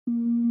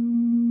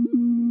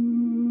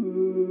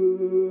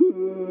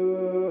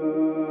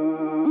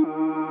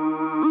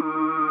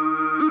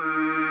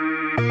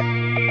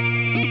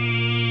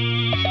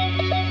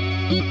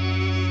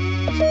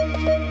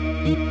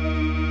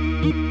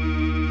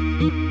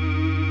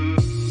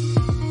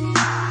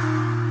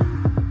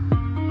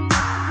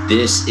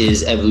This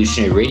is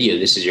Evolutionary Radio.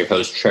 This is your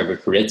host, Trevor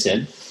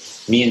Kuritzin.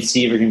 Me and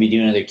Steve are going to be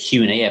doing another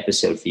Q&A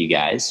episode for you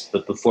guys.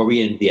 But before we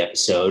get into the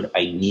episode,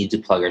 I need to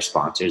plug our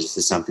sponsors. This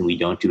is something we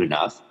don't do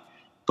enough.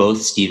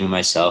 Both Steve and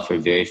myself are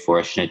very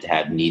fortunate to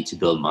have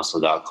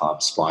NeedToBuildMuscle.com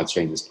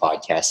sponsoring this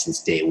podcast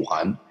since day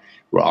one.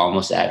 We're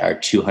almost at our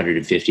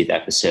 250th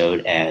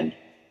episode, and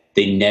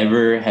they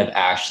never have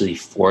actually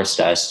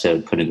forced us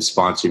to put in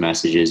sponsor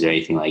messages or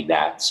anything like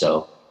that.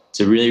 So it's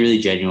a really, really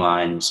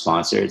genuine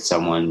sponsor. It's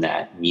someone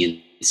that me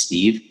and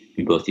Steve,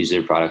 we both use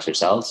their products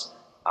ourselves.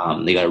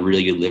 They got a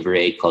really good liver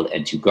aid called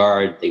N2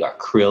 Guard. They got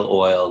krill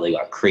oil. They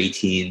got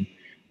creatine.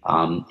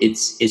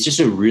 It's just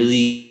a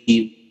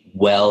really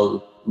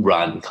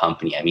well-run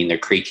company. I mean, their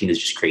creatine is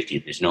just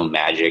creatine. There's no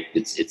magic.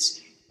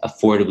 It's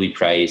affordably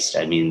priced.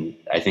 I mean,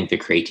 I think the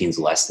creatine's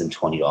less than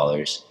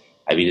 $20.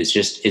 I mean, it's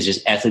just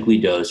ethically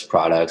dosed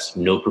products,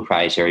 no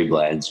proprietary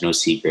blends, no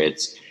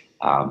secrets.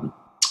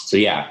 So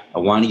yeah, I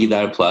want to give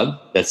that a plug.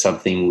 That's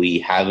something we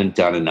haven't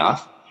done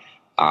enough.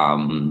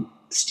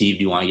 Steve,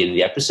 do you want to get into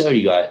the episode?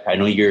 I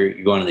know you're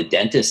going to the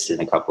dentist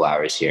in a couple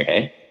hours here,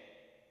 hey?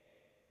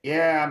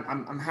 Yeah,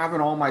 I'm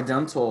having all my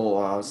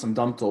some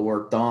dental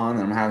work done,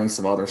 and I'm having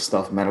some other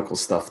medical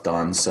stuff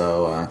done.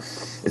 So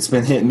it's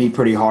been hitting me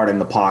pretty hard in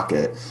the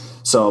pocket.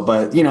 So,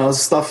 but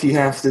stuff you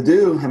have to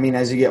do. I mean,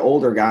 as you get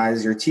older,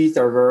 guys, your teeth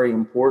are very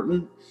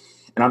important.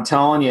 And I'm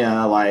telling you,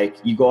 like,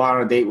 you go out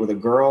on a date with a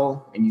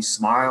girl and you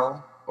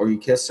smile or you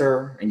kiss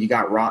her and you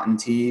got rotten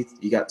teeth,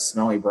 you got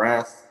smelly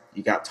breath,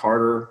 you got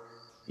tartar,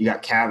 you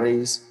got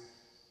cavities.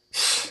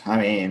 I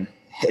mean,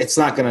 it's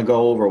not going to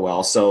go over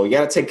well. So you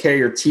got to take care of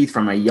your teeth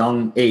from a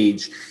young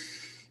age.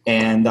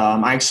 And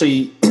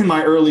actually, in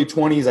my early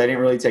 20s, I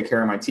didn't really take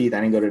care of my teeth.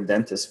 I didn't go to the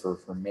dentist for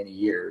many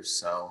years.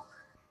 So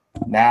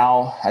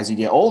now, as you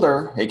get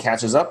older, it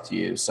catches up to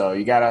you. So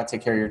you got to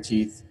take care of your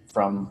teeth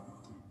from,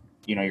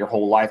 your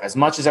whole life. As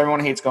much as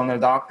everyone hates going to the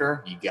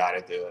doctor, you got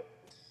to do it.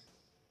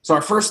 So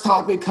our first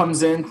topic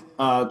comes in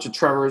to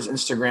Trevor's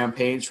Instagram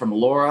page from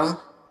Laura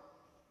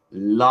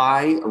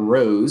Lai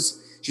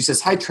Rose. She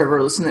says, "Hi,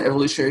 Trevor. Listen to the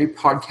Evolutionary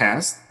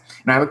Podcast,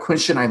 and I have a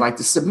question I'd like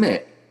to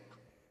submit.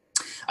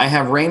 I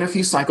have ran a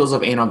few cycles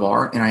of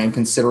Anavar, and I am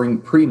considering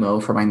Primo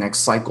for my next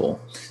cycle.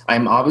 I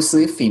am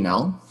obviously a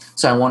female,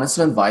 so I wanted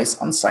some advice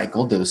on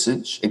cycle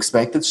dosage,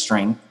 expected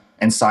strength,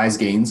 and size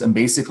gains, and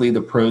basically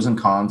the pros and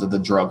cons of the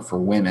drug for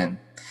women.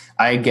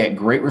 I get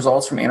great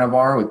results from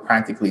Anavar with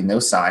practically no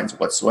sides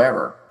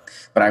whatsoever,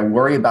 but I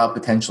worry about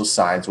potential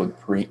sides with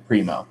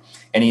Primo.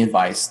 Any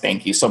advice?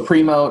 Thank you." So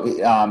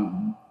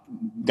Primo,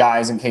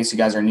 guys, in case you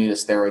guys are new to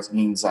steroids,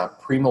 means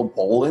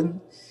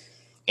primobolan,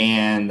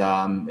 and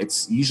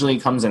it's usually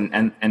comes in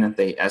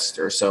NFA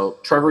ester. So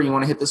Trevor, you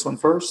want to hit this one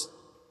first?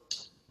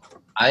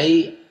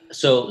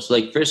 So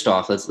like, first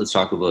off, let's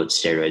talk about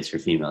steroids for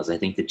females. I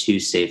think the two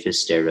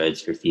safest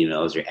steroids for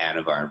females are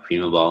Anavar and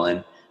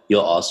primobolan.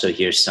 You'll also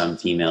hear some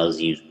females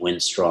use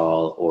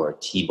Winstrol or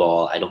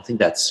T-ball. I don't think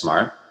that's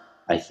smart.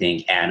 I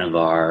think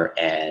Anavar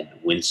and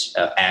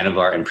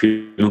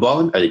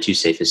primobolan are the two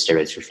safest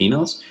steroids for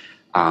females.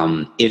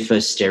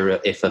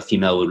 If a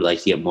female would like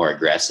to get more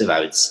aggressive, I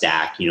would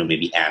stack,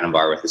 maybe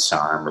Anavar with a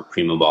SARM or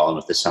primobolan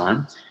with a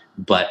SARM.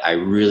 But I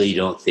really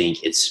don't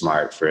think it's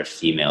smart for a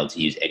female to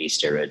use any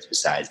steroids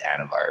besides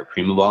Anavar or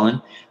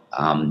primobolan.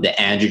 The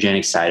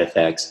androgenic side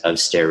effects of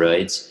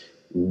steroids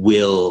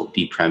will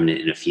be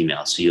prominent in a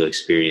female. So you'll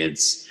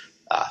experience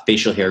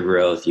facial hair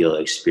growth, you'll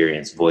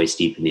experience voice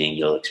deepening,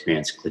 you'll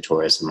experience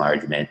clitoris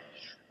enlargement.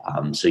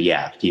 So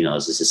yeah,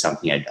 females, this is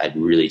something I'd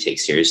really take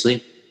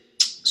seriously.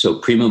 So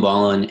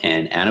primobolan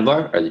and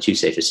Anavar are the two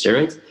safest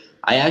steroids.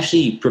 I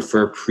actually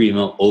prefer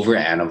Primo over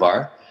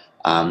Anavar.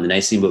 The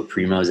nice thing about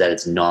Primo is that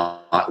it's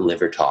not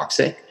liver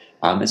toxic.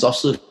 It's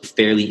also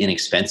fairly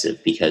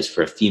inexpensive because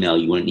for a female,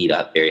 you wouldn't need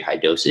a very high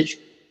dosage.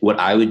 What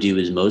I would do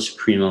is most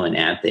Primo and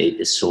Anthate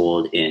is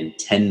sold in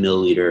 10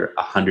 milliliter,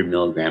 100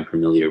 milligram per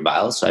milliliter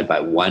vials. So I'd buy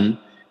one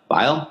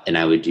vial and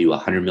I would do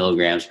 100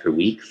 milligrams per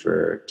week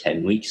for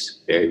 10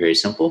 weeks. Very, very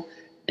simple.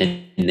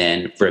 And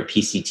then for a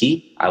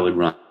PCT, I would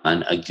run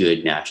a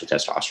good natural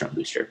testosterone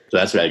booster. So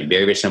that's what I do.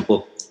 Very, very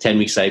simple.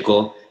 10-week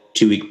cycle,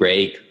 2-week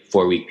break,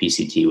 4-week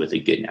PCT with a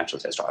good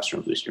natural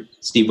testosterone booster.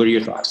 Steve, what are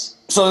your thoughts?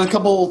 So there's a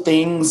couple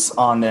things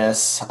on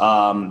this.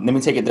 Let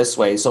me take it this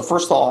way. So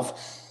first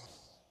off,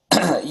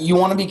 you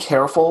want to be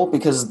careful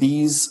because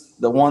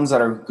the ones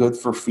that are good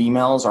for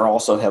females are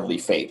also heavily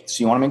faked.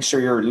 So you want to make sure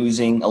you're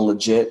using a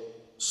legit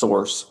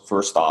source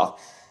first off,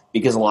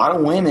 because a lot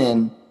of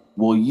women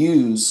will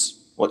use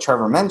what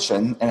Trevor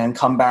mentioned and then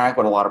come back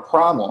with a lot of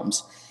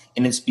problems.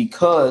 And it's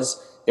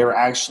because they're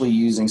actually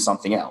using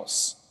something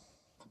else.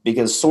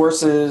 Because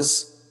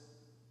sources,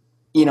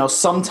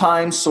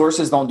 sometimes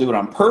sources don't do it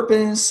on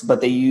purpose,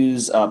 but they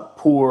use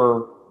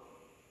poor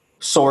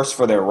source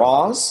for their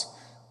raws,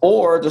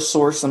 or the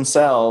source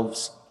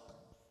themselves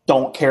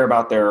don't care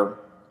about their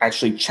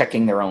actually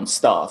checking their own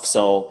stuff.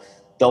 So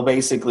they'll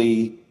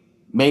basically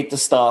make the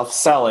stuff,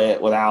 sell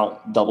it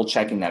without double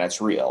checking that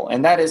it's real.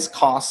 And that is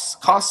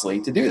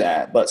costly to do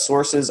that. But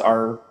sources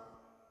are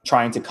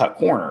trying to cut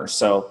corners.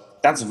 So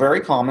that's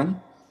very common.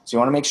 So you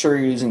want to make sure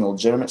you're using a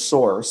legitimate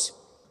source.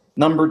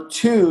 Number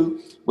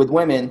two, with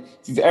women,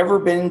 if you've ever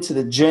been to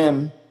the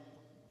gym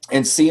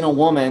and seen a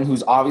woman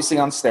who's obviously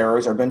on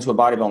steroids or been to a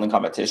bodybuilding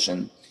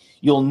competition,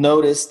 you'll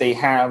notice they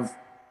have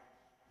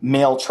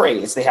male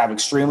traits. They have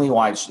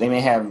they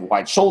may have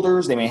wide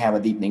shoulders, they may have a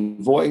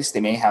deepening voice,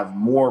 they may have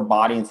more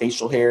body and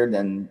facial hair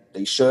than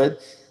they should.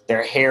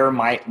 Their hair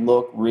might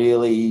look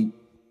really,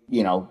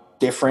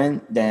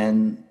 different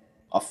than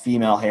a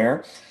female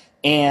hair.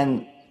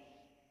 And,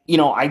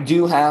 I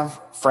do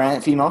have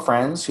female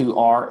friends who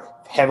are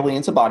heavily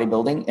into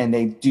bodybuilding, and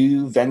they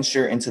do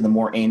venture into the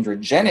more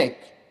androgenic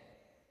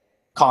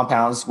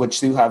compounds,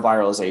 which do have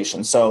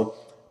viralization. So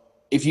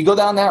if you go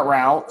down that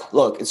route,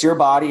 look, it's your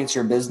body, it's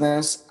your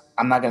business.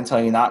 I'm not going to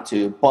tell you not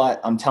to, but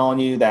I'm telling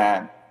you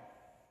that,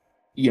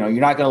 you're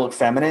not going to look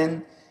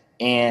feminine.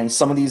 And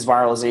some of these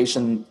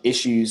viralization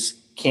issues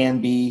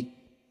can be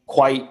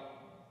quite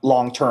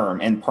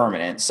long-term and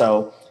permanent.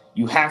 So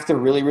you have to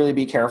really, really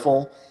be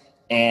careful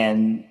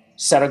and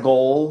set a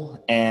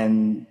goal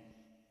and,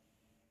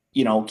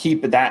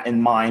 keep that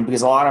in mind,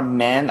 because a lot of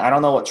men, I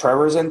don't know what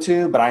Trevor's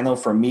into, but I know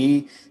for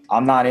me,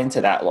 I'm not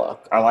into that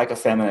look. I like a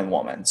feminine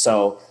woman.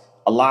 So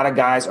a lot of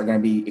guys are going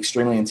to be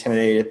extremely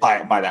intimidated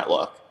by that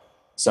look.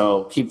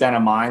 So keep that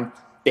in mind.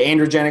 The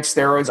androgenic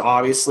steroids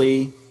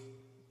obviously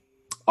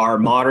are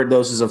moderate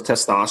doses of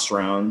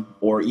testosterone,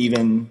 or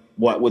even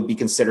what would be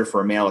considered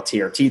for a male a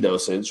TRT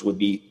dosage would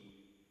be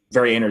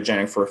very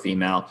androgenic for a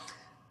female.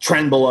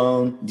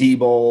 Trenbolone,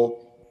 Debol,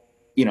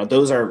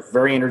 those are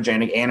very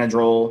androgenic.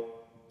 Anadrol,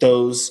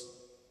 those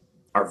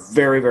are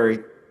very, very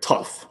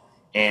tough.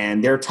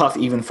 And they're tough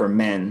even for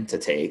men to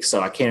take.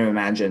 So I can't even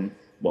imagine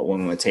what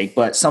women would take.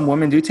 But some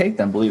women do take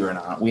them, believe it or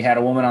not. We had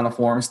a woman on the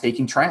forums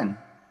taking Tren.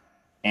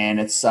 And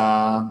it's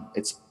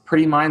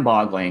pretty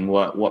mind-boggling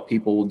what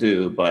people will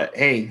do. But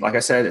hey, like I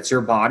said, it's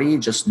your body.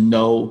 Just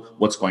know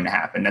what's going to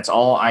happen. That's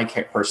all I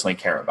personally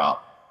care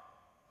about.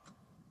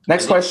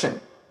 Next question.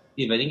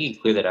 Steve, I think you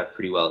cleared that up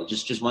pretty well.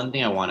 Just one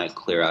thing I want to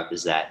clear up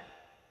is that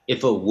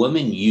if a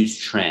woman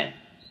used Tren,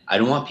 I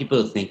don't want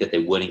people to think that they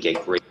wouldn't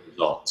get great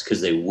results,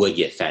 because they would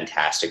get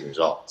fantastic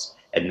results.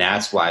 And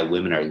that's why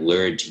women are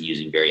lured to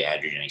using very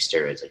androgenic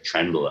steroids like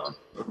Trenbolone.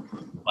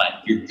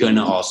 But you're going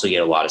to also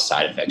get a lot of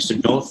side effects. So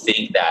don't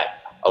think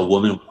that a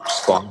woman would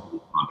respond to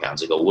these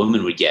compounds. Like, a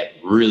woman would get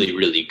really,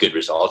 really good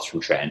results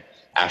from Tren,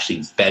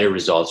 actually better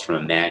results from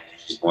a man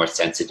who's more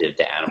sensitive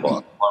to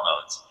anabolic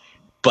hormones.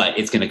 But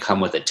it's going to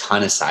come with a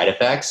ton of side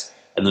effects,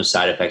 and those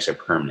side effects are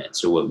permanent.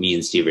 So what me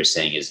and Steve are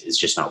saying is it's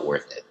just not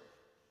worth it.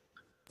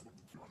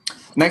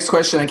 Next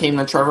question that came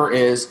to Trevor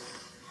is,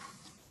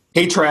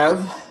 hey, Trev,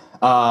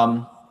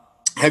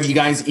 have you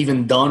guys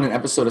even done an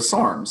episode of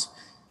SARMs?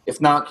 If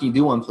not, can you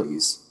do one,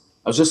 please?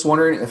 I was just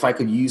wondering if I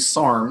could use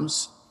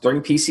SARMs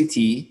during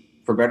PCT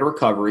for better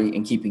recovery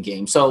and keeping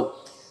game. So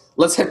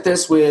let's hit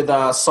this with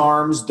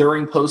SARMs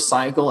during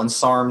post-cycle and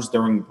SARMs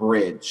during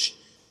bridge.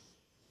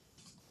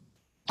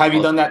 Have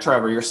you done that,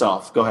 Trevor,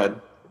 yourself? Go ahead.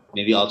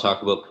 Maybe I'll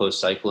talk about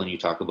post-cycle and you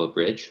talk about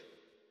bridge.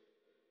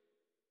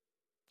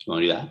 You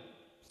want to do that?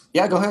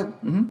 Yeah, go ahead.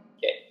 Mm-hmm.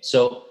 Okay.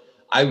 So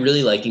I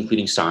really like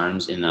including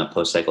SARMs in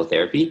post-cycle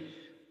therapy.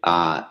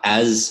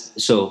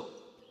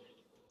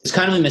 It's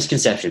kind of a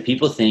misconception.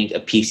 People think a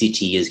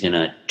PCT is going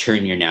to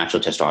turn your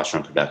natural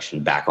testosterone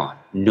production back on.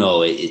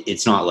 No,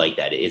 it's not like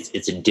that.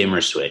 It's a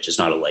dimmer switch. It's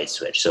not a light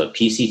switch. So a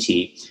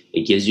PCT,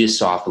 it gives you a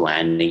soft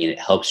landing, and it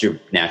helps your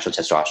natural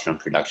testosterone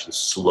production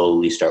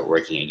slowly start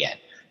working again.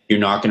 You're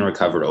not going to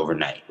recover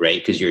overnight,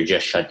 right? Because you're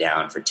just shut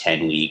down for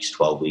 10 weeks,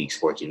 12 weeks,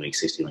 14 weeks,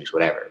 16 weeks,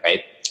 whatever,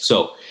 right?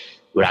 So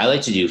what I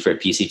like to do for a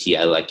PCT,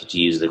 I like to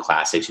use the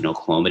classics,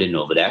 Clomid and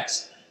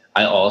Novadex.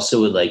 I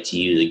also would like to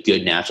use a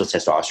good natural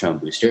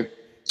testosterone booster.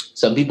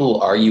 Some people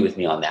will argue with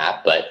me on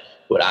that, but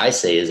what I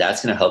say is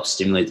that's going to help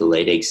stimulate the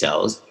Leydig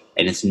cells,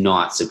 and it's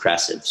not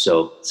suppressive.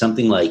 So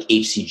something like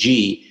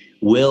HCG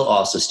will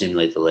also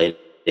stimulate the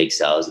Leydig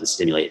cells and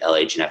stimulate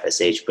LH and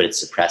FSH, but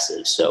it's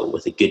suppressive. So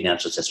with a good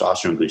natural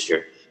testosterone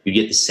booster, you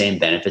get the same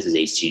benefits as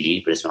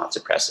HCG, but it's not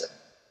suppressive.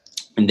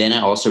 And then I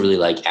also really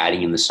like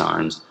adding in the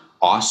SARMs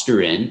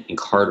Ostarine and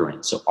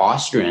Cardarine. So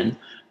Ostarine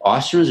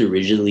was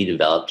originally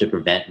developed to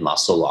prevent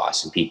muscle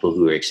loss in people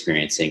who are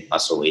experiencing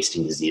muscle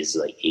wasting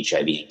diseases like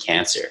HIV and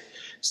cancer.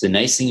 So the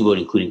nice thing about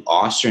including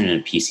Ostarine in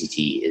a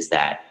PCT is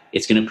that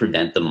it's going to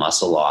prevent the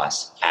muscle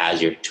loss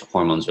as your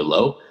hormones are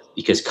low,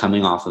 because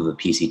coming off of a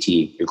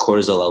PCT, your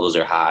cortisol levels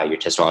are high, your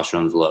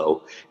testosterone is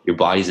low, your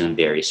body's in a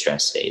very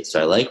stressed state. So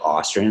I like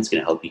Ostarine. It's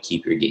going to help you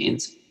keep your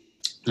gains.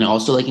 And I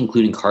also like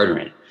including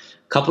Cardarine.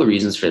 A couple of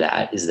reasons for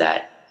that is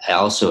that I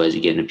also, as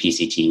you get into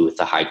PCT with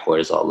the high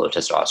cortisol, low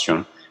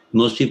testosterone,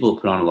 most people will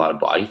put on a lot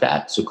of body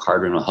fat, so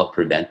Cardarine will help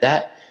prevent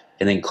that.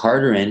 And then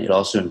Cardarine, it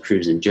also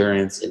improves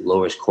endurance, it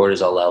lowers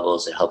cortisol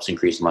levels, it helps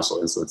increase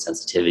muscle insulin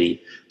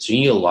sensitivity. So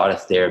you get a lot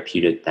of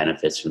therapeutic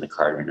benefits from the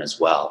Cardarine as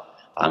well.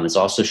 It's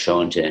also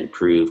shown to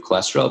improve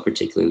cholesterol,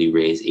 particularly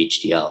raise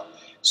HDL.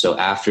 So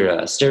after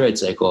a steroid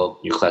cycle,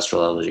 your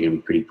cholesterol levels are going to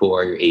be pretty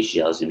poor, your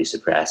HDL is going to be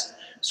suppressed.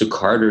 So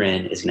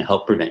Cardarine is going to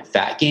help prevent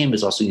fat gain, but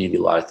it's also going to give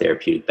you a lot of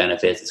therapeutic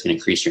benefits. It's going to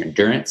increase your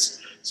endurance.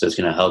 So it's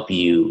going to help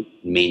you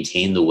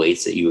maintain the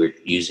weights that you were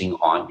using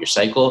on your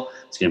cycle.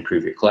 It's going to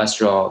improve your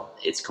cholesterol.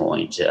 It's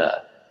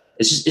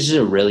just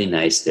a really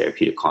nice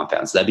therapeutic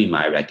compound. So that'd be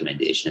my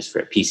recommendation. Is for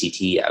a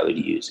PCT, I would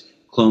use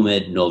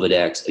Clomid,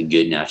 Nolvadex, a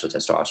good natural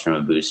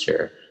testosterone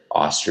booster,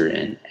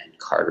 Ostarine, and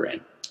Cardarine.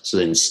 So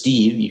then,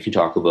 Steve, you can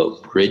talk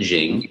about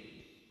bridging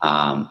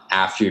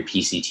after your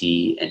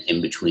PCT and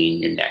in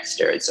between your next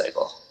steroid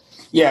cycle.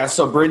 Yeah,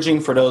 so bridging,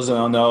 for those who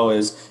don't know,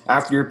 is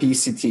after your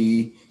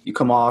PCT, you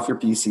come off your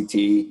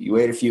PCT, you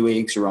wait a few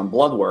weeks, you run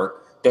blood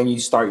work, then you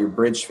start your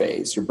bridge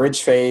phase. Your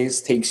bridge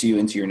phase takes you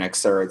into your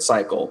next steroid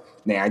cycle.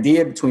 And the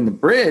idea between the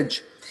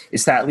bridge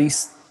is to at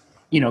least,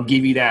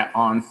 give you that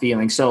on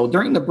feeling. So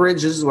during the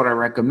bridge, this is what I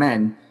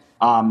recommend.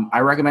 I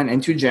recommend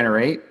N2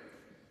 Generate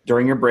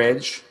during your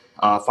bridge,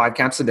 5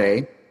 caps a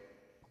day.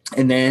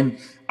 And then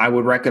I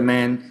would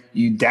recommend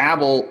you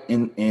dabble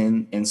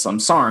in some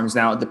SARMs.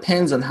 Now, it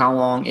depends on how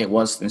long it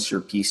was since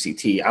your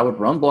PCT. I would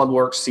run blood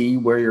work, see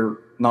where your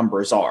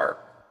numbers are,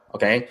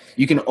 okay?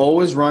 You can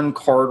always run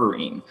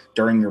Cardarine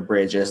during your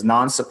bridge as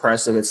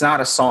non-suppressive. It's not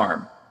a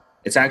SARM.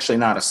 It's actually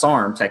not a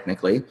SARM,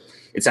 technically.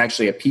 It's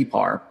actually a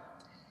PPAR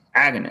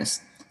agonist.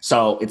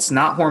 So it's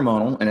not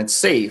hormonal, and it's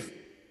safe.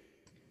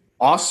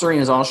 Ostarine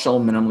is also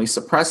minimally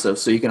suppressive,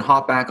 so you can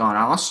hop back on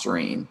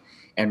Ostarine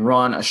and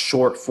run a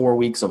short 4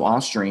 weeks of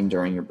Ostarine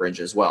during your bridge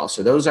as well.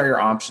 So those are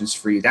your options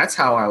for you. That's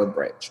how I would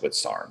bridge with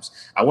SARMs.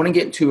 I wouldn't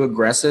get too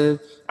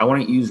aggressive. I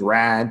wouldn't use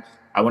RAD.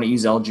 I wouldn't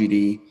use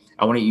LGD.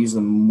 I wouldn't use the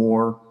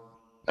more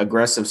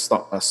aggressive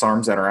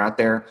SARMs that are out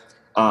there.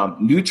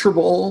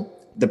 Nutribol,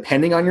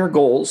 depending on your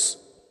goals,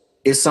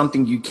 is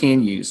something you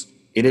can use.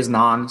 It is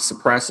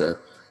non-suppressive.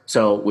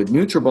 So with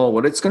Nutribol,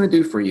 what it's going to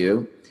do for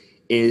you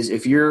is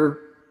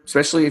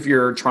especially if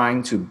you're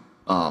trying to,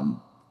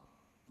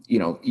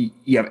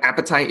 you have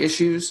appetite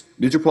issues,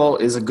 Nutribol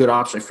is a good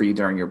option for you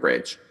during your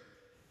bridge.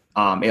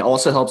 It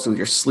also helps with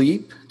your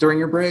sleep during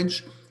your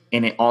bridge,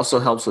 and it also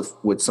helps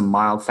with some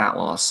mild fat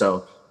loss.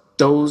 So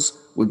those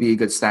would be a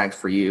good stack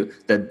for you.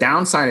 The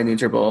downside of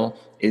Nutribol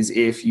is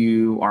if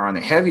you are on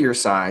the heavier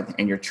side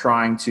and you're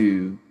trying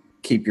to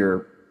keep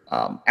your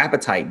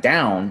appetite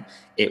down,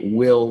 it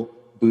will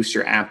boost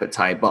your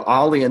appetite. But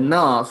oddly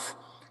enough,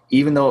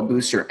 even though it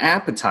boosts your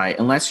appetite,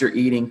 unless you're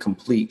eating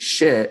complete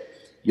shit,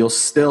 you'll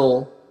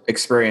still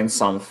experience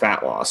some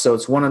fat loss. So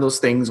it's one of those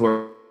things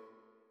where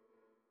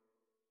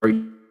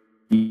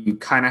you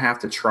kind of have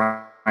to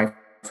try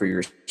for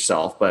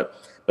yourself. But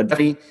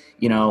definitely,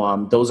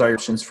 those are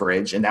options for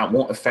bridge, and that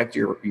won't affect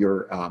your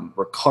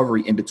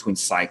recovery in between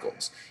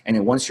cycles. And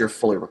then once you're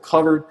fully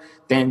recovered,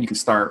 then you can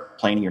start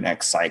planning your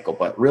next cycle.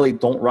 But really,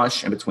 don't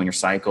rush in between your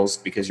cycles,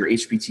 because your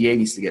HPTA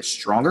needs to get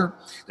stronger.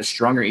 The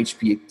stronger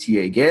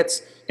HPTA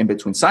gets in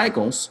between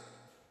cycles,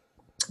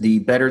 the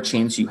better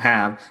chance you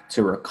have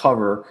to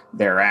recover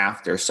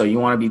thereafter. So you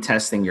want to be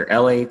testing your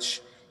LH,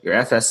 your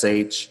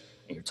FSH,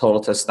 and your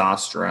total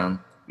testosterone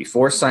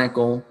before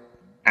cycle,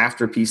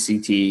 after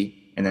PCT,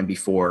 and then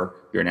before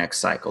your next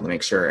cycle to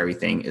make sure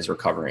everything is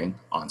recovering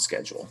on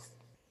schedule.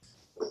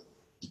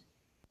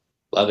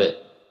 Love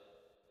it.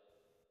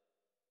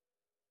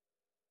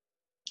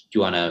 Do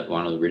you want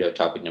to read out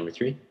topic number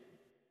 3?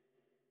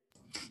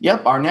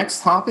 Yep. Our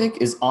next topic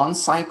is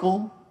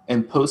on-cycle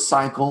and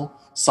post-cycle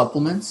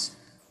supplements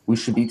we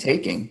should be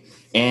taking.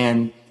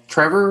 And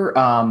Trevor,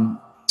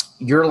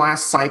 your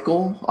last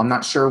cycle, I'm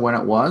not sure when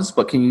it was,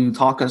 but can you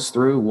talk us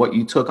through what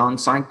you took on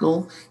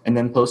cycle and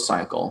then post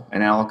cycle?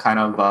 And I'll kind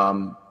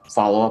of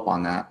follow up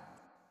on that.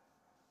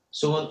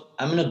 So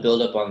I'm going to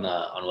build up on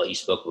what you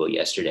spoke about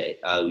yesterday.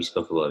 We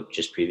spoke about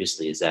just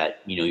previously is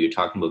that, you're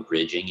talking about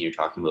bridging,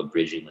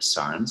 with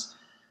SARMs.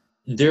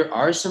 There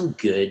are some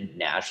good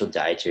natural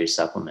dietary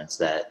supplements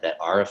that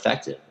are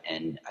effective.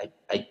 And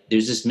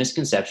there's this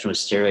misconception with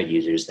steroid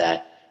users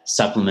that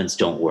supplements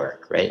don't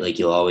work, right? Like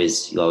you'll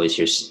always hear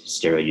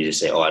steroid users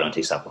say, "Oh, I don't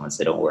take supplements;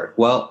 they don't work."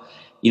 Well,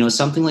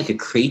 something like a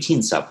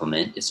creatine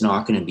supplement, it's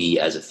not going to be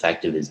as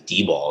effective as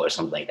D-bol or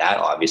something like that,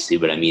 obviously.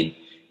 But I mean,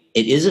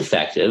 it is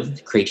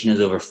effective. Creatine has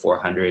over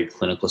 400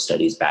 clinical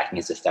studies backing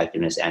its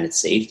effectiveness and its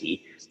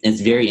safety, and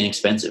it's very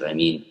inexpensive. I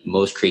mean,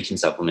 most creatine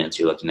supplements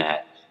you're looking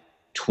at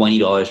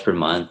 $20 per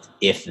month,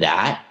 if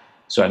that.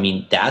 So I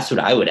mean, that's what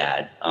I would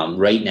add.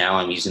 Right now,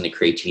 I'm using the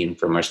creatine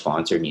from our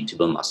sponsor,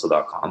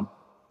 NeedToBuildMuscle.com.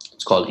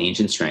 It's called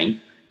Ancient Strength.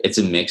 It's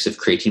a mix of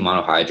creatine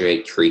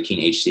monohydrate,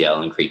 creatine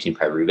HCl, and creatine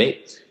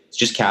pyruvate. It's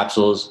just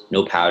capsules,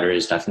 no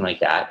powders, nothing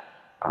like that.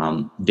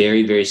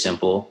 Very, very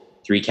simple.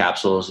 3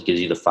 capsules. It gives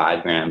you the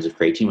 5 grams of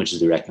creatine, which is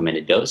the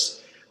recommended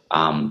dose.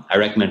 I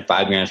recommend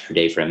 5 grams per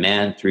day for a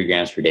man, 3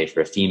 grams per day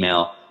for a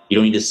female. You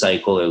don't need to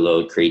cycle or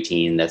load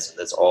creatine.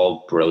 That's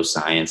all bro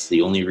science.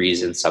 The only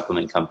reason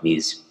supplement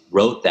companies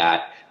wrote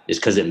that is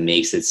because it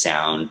makes it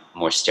sound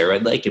more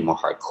steroid-like and more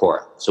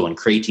hardcore. So when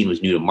creatine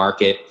was new to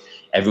market,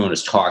 everyone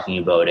was talking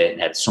about it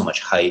and had so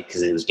much hype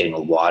because it was getting a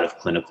lot of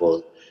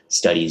clinical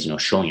studies,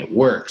 showing it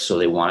works. So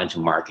they wanted to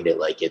market it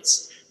like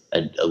it's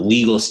a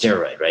legal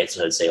steroid, right?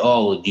 So they'd say,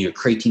 oh, do your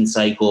creatine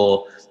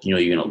cycle,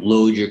 you're going to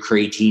load your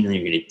creatine and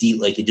you're going to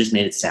like it just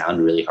made it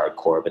sound really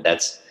hardcore, but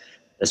that's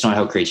not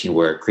how creatine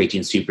works.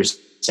 Creatine super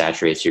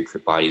saturates your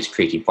body's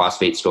creatine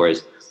phosphate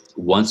stores.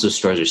 Once those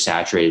stores are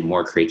saturated,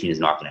 more creatine is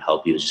not going to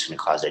help you. It's just going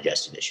to cause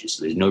digestive issues.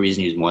 So there's no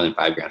reason to use more than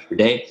 5 grams per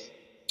day.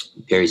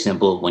 Very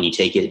simple. When you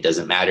take it, it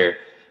doesn't matter.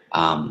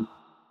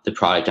 The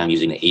product I'm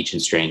using, the H in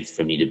Strength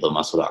from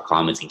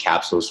needtobuildmuscle.com, it's in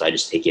capsules. So I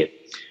just take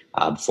it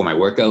before my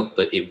workout,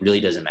 but it really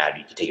doesn't matter.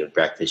 You can take it with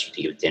breakfast, you can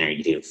take it with dinner, you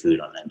can take it with food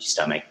on an empty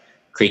stomach.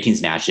 Creatine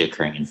is naturally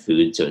occurring in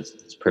food, so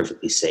it's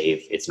perfectly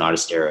safe. It's not a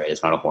steroid.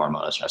 It's not a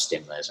hormone. It's not a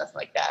stimulant. It's nothing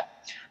like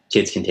that.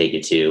 Kids can take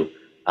it too.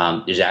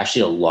 There's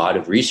actually a lot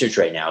of research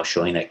right now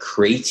showing that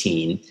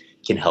creatine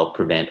can help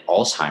prevent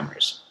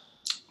Alzheimer's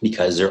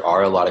because there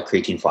are a lot of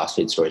creatine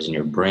phosphate stores in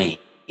your brain,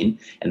 and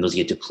those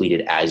get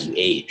depleted as you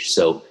age.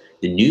 So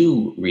the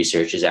new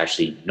research is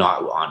actually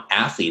not on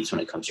athletes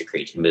when it comes to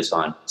creatine, but it's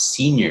on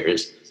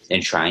seniors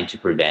and trying to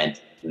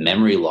prevent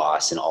memory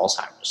loss and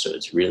Alzheimer's. So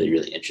it's really,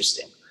 really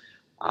interesting.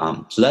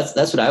 So that's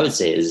what I would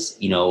say is,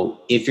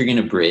 if you're going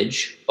to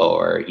bridge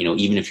or,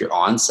 even if you're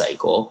on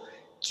cycle,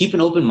 keep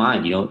an open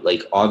mind.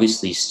 Like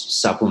obviously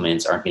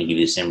supplements aren't going to give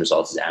you the same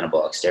results as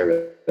anabolic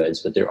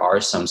steroids, but there are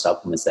some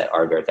supplements that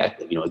are very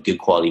effective. A good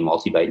quality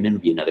multivitamin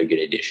would be another good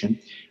addition.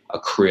 A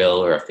krill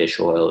or a fish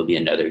oil would be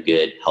another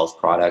good health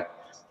product.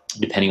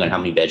 Depending on how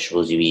many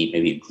vegetables you eat,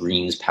 maybe a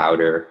greens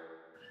powder,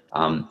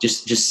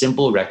 just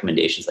simple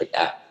recommendations like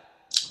that.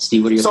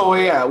 Steve, what do you? So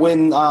yeah,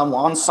 when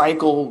on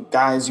cycle,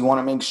 guys, you want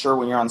to make sure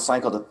when you're on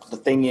cycle, the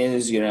thing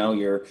is,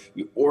 your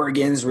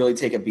organs really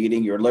take a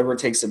beating, your liver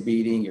takes a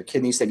beating, your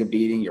kidneys take a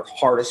beating, your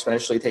heart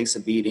especially takes a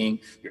beating,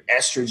 your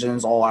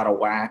estrogen's all out of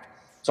whack.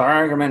 So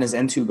our recommend is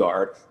N2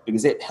 Guard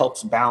because it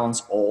helps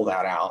balance all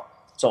that out.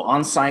 So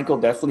on cycle,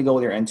 definitely go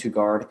with your N2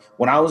 Guard.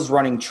 When I was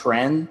running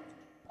Tren,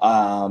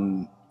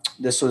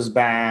 this was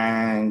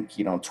back,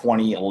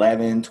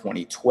 2011,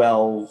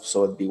 2012.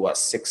 So it'd be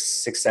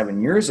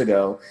 7 years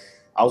ago.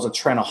 I was a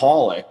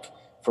Trenaholic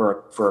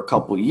for a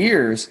couple of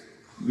years,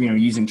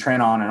 using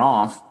Tren on and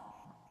off.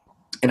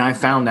 And I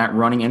found that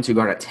running N2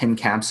 Guard at 10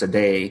 caps a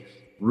day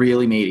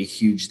really made a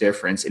huge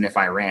difference. And if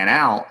I ran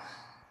out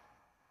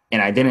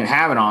and I didn't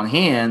have it on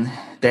hand,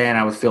 then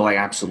I would feel like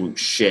absolute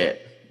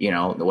shit,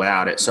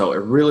 without it. So it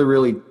really,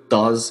 really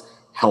does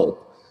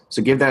help.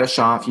 So give that a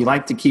shot. If you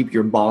like to keep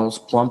your balls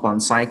plump on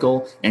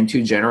cycle,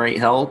 N2 Generate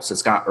helps.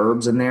 It's got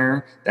herbs in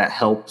there that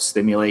help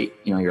stimulate,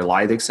 your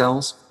Leydig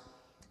cells.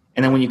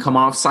 And then when you come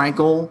off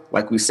cycle,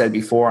 like we said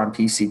before on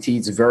PCT,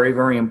 it's very,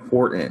 very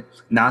important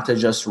not to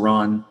just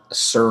run a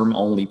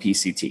SERM-only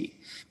PCT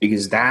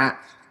because that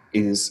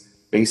is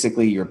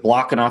basically you're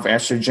blocking off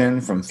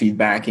estrogen from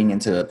feedbacking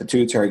into the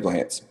pituitary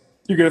glands.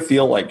 You're going to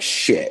feel like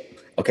shit,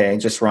 okay,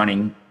 just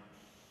running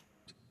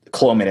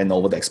Clomid and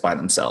Nolvadex by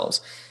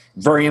themselves.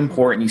 Very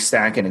important you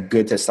stack in a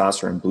good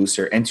testosterone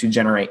booster. N2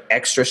 Generate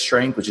Extra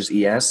Strength, which is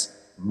ES,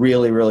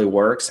 really, really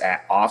works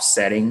at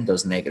offsetting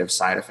those negative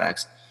side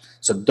effects.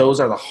 So those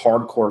are the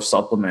hardcore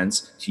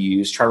supplements to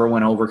use. Trevor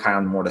went over kind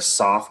of more the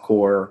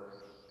softcore,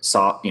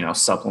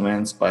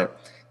 supplements. But,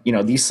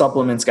 these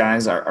supplements,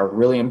 guys, are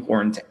really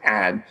important to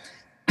add.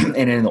 And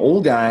in the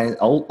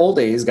old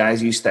days,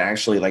 guys used to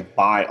actually like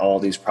buy all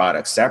these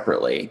products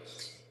separately.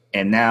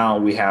 And now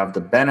we have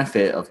the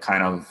benefit of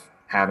kind of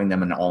having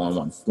them in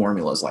all-in-one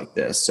formulas like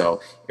this.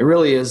 So it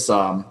really is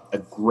a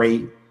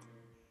great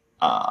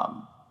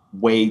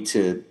way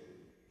to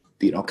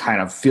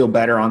kind of feel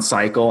better on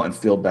cycle and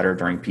feel better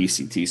during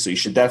PCT. So you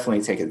should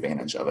definitely take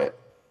advantage of it.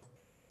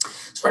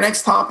 So our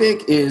next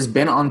topic is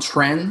been on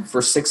Tren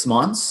for 6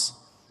 months,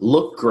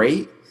 look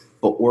great,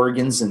 but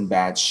organs in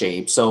bad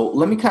shape. So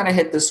let me kind of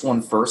hit this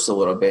one first a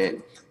little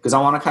bit because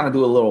I want to kind of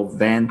do a little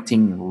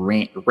venting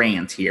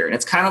rant here. And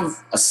it's kind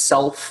of a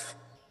self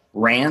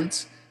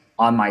rant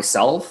on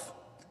myself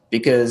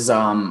because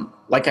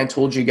like I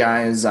told you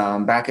guys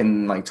back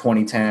in like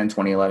 2010,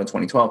 2011,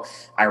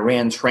 2012, I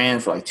ran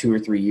Tren for like 2 or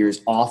 3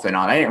 years off and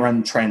on. I didn't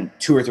run Tren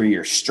 2 or 3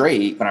 years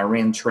straight, but I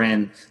ran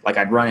Tren like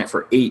I'd run it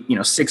for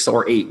 6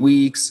 or 8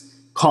 weeks,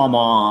 come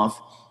off,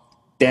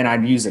 then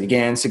I'd use it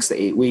again 6 to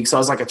 8 weeks. So I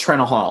was like a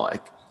Trenaholic.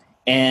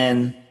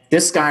 And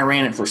this guy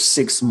ran it for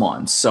 6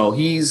 months. So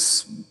he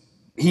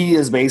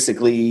is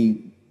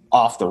basically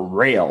off the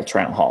rail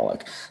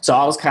Trenaholic. So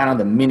I was kind of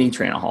the mini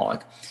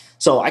Trenaholic.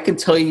 So I can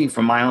tell you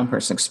from my own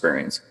personal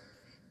experience,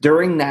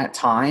 during that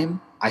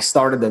time, I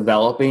started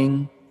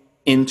developing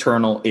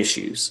internal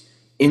issues,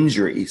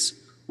 injuries,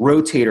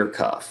 rotator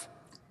cuff.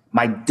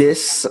 My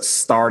discs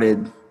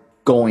started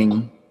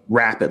going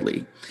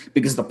rapidly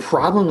because the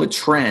problem with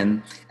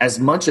Tren, as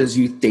much as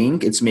you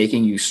think it's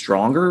making you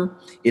stronger,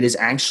 it is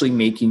actually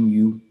making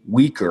you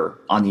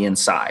weaker on the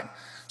inside.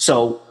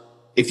 So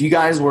if you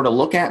guys were to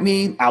look at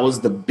me, I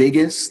was the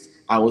biggest,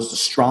 I was the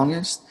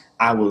strongest,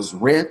 I was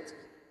ripped,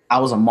 I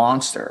was a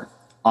monster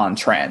on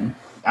tren.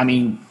 I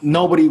mean,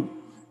 nobody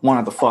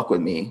wanted to fuck with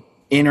me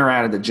in or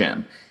out of the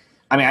gym.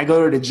 I mean, I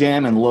go to the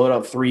gym and load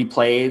up 3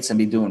 plates and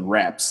be doing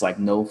reps, like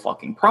no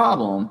fucking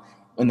problem.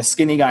 When the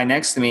skinny guy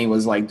next to me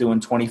was like doing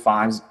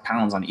 25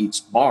 pounds on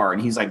each bar,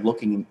 and he's like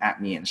looking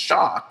at me in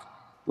shock,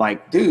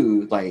 like,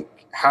 dude,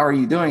 like, how are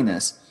you doing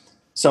this?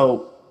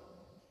 So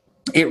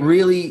it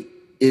really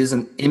is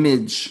an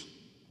image.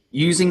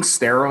 Using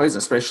steroids,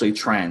 especially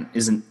tren,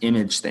 is an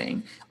image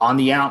thing. On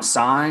the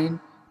outside,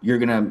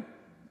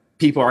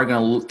 people are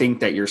gonna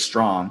think that you're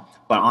strong,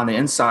 but on the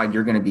inside,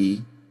 you're gonna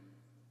be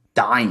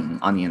dying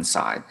on the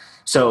inside.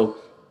 So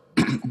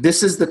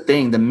this is the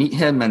thing. The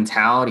meathead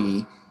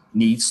mentality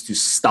needs to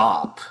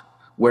stop,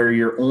 where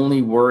you're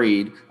only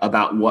worried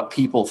about what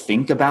people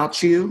think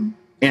about you.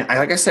 And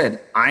like I said,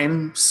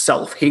 I'm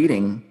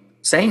self-hating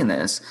saying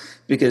this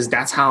because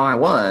that's how I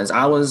was.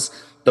 I was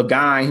the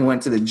guy who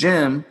went to the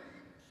gym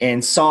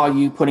and saw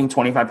you putting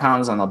 25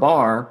 pounds on the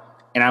bar,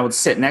 and I would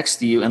sit next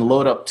to you and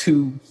load up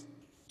two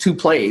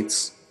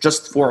plates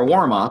just for a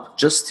warm up,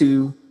 just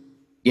to,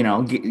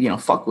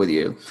 fuck with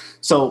you.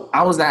 So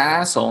I was that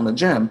asshole in the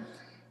gym.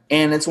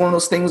 And it's one of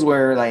those things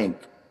where, like,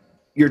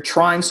 you're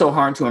trying so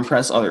hard to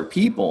impress other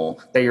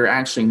people that you're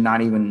actually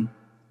not even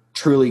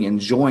truly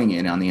enjoying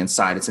it on the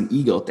inside. It's an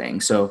ego thing.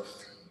 So,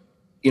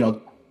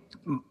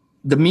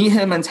 the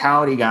meathead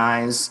mentality,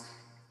 guys,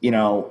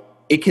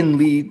 it can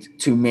lead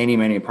to many,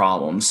 many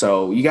problems.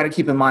 So you got to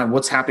keep in mind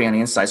what's happening on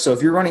the inside. So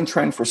if you're running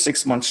tren for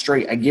 6 months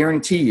straight, I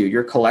guarantee you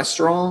your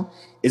cholesterol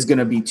is going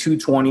to be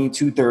 220,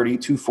 230,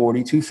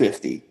 240,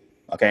 250.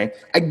 Okay.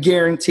 I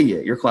guarantee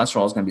it. Your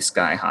cholesterol is going to be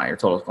sky high, your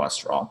total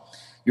cholesterol.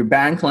 Your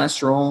bad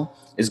cholesterol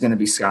is going to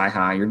be sky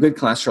high. Your good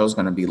cholesterol is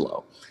going to be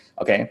low.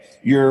 Okay.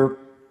 Your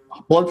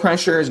blood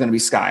pressure is going to be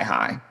sky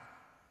high.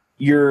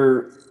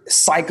 Your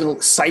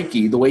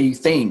psyche, the way you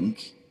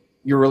think,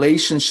 your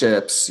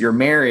relationships, your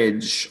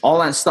marriage, all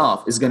that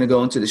stuff is going to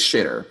go into the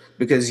shitter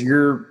because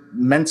you're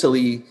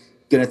mentally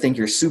going to think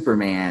you're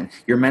Superman.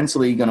 You're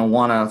mentally going to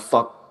want to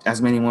fuck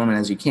as many women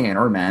as you can,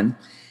 or men,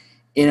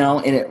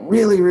 and it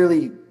really,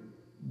 really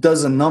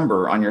does a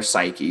number on your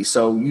psyche.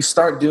 So you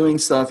start doing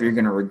stuff you're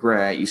going to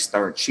regret. You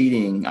start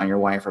cheating on your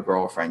wife or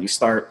girlfriend. You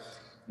start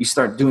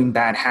doing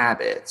bad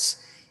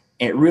habits.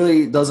 It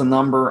really does a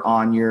number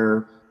on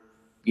your,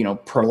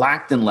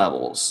 prolactin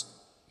levels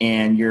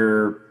and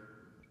your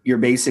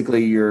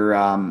basically your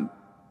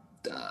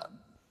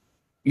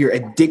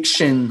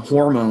addiction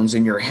hormones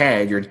in your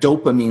head. Your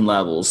dopamine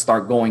levels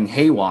start going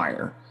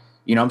haywire.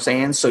 You know what I'm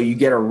saying? So you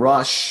get a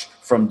rush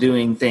from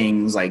doing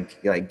things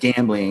like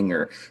gambling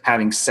or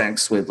having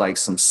sex with like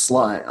some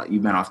slut you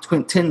met off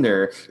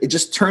Tinder. It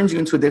just turns you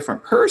into a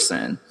different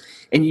person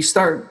and you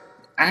start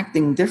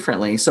acting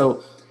differently.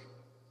 So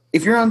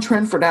if you're on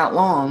tren for that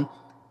long,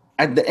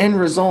 at the end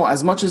result,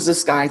 as much as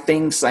this guy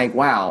thinks like,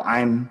 wow,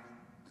 I'm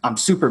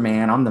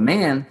Superman, I'm the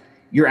man,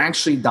 you're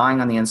actually dying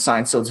on the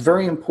inside. So it's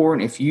very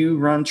important, if you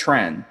run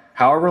tren,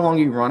 however long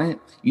you run it,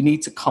 you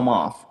need to come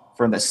off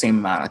for the same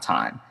amount of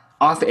time,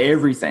 off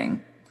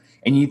everything.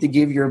 And you need to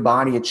give your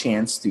body a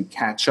chance to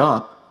catch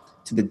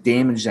up to the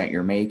damage that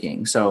you're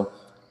making. So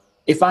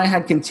if I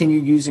had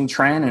continued using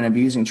tren and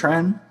abusing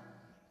tren,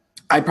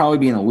 I'd probably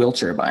be in a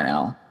wheelchair by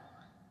now.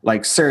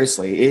 Like,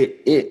 seriously,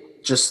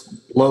 it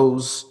just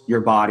blows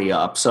your body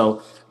up.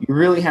 So you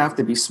really have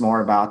to be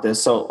smart about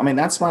this. So, I mean,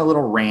 that's my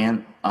little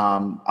rant.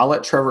 I'll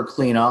let Trevor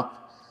clean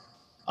up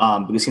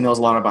because he knows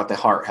a lot about the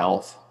heart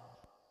health.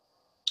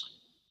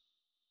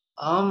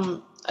 I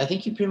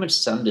think you pretty much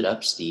summed it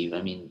up, Steve.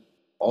 I mean,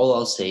 all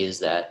I'll say is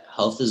that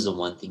health is the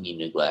one thing you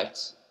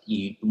neglect.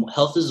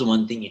 Health is the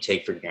one thing you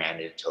take for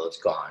granted until it's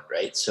gone,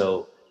 right?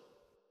 So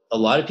a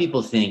lot of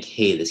people think,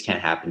 hey, this can't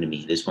happen to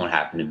me. This won't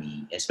happen to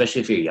me. Especially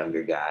if you're a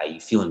younger guy, you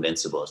feel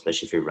invincible,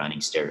 especially if you're running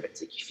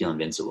steroids. Like, you feel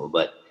invincible,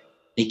 but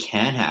it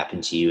can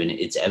happen to you. And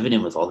it's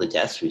evident with all the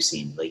deaths we've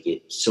seen. Like,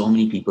 so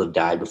many people have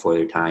died before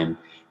their time.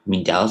 I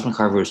mean, Dallas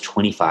McCarver was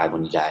 25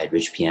 when he died.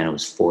 Rich Piana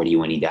was 40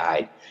 when he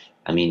died.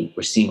 I mean,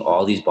 we're seeing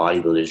all these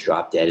bodybuilders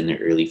drop dead in their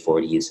early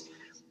 40s.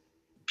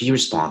 Be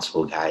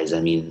responsible, guys. I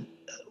mean,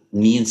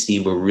 me and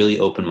Steve, we're really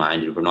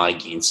open-minded. We're not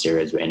against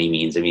steroids by any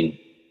means. I mean,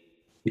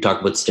 we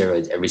talk about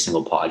steroids every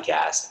single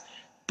podcast,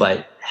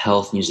 but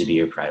health needs to be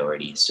your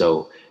priority.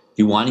 So if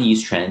you want to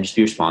use tren, just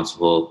be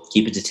responsible.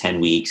 Keep it to 10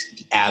 weeks,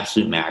 the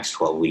absolute max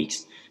 12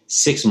 weeks.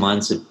 6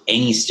 months of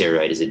any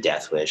steroid is a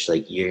death wish.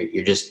 Like,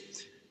 you're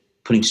just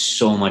putting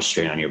so much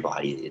strain on your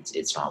body.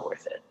 It's not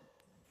worth it.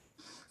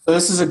 So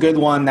this is a good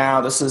one now.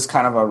 This is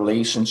kind of a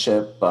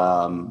relationship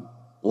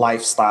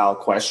lifestyle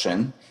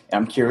question. And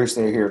I'm curious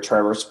to hear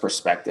Trevor's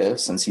perspective,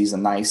 since he's a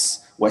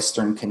nice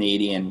Western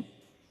Canadian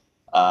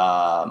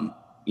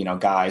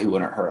guy who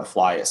wouldn't hurt a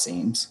fly, it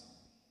seems.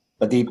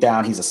 But deep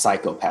down, he's a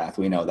psychopath.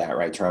 We know that,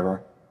 right,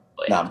 Trevor?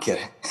 Oh, yeah. No, I'm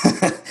kidding.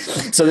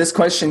 So this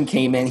question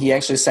came in. He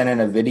actually sent in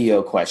a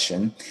video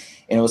question,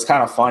 and it was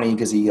kind of funny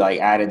because he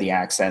added the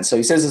accent. So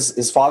he says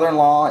his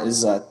father-in-law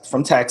is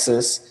from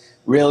Texas,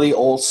 really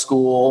old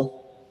school,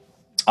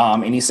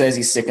 and he says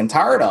he's sick and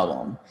tired of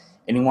them,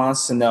 and he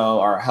wants to know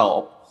our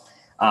help.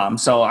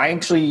 So I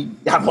actually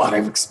have a lot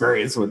of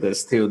experience with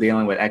this too,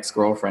 dealing with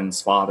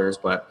ex-girlfriends' fathers.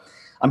 But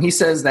he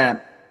says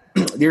that,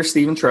 dear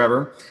Steve and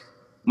Trevor,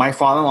 my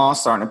father-in-law is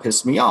starting to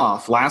piss me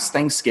off. Last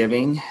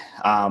Thanksgiving,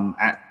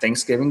 at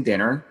Thanksgiving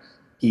dinner,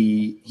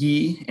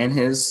 he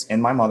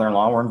and my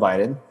mother-in-law were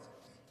invited,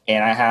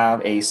 and I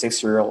have a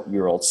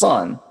 6-year-old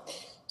son.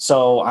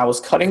 So I was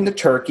cutting the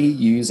turkey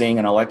using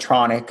an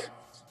electronic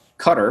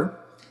cutter,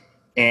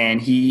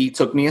 and he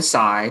took me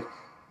aside,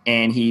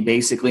 and he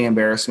basically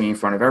embarrassed me in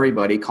front of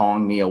everybody,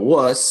 calling me a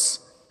wuss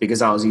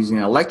because I was using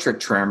an electric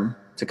trim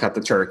to cut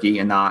the turkey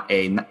and not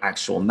an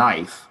actual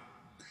knife.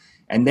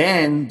 And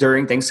then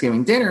during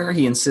Thanksgiving dinner,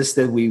 he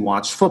insisted we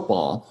watch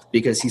football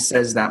because he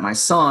says that my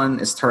son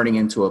is turning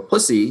into a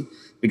pussy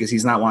because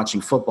he's not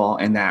watching football,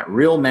 and that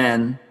real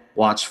men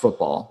watch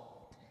football.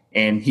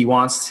 And he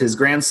wants his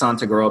grandson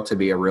to grow up to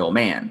be a real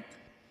man.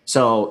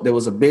 So there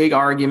was a big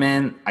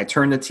argument. I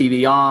turned the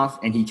TV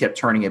off, and he kept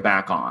turning it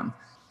back on.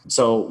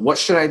 So what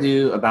should I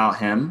do about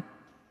him?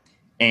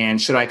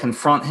 And should I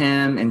confront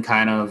him and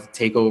kind of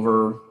take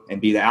over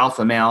and be the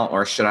alpha male,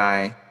 or should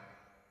I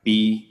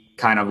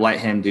kind of let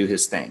him do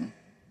his thing?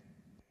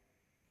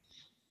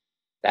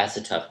 That's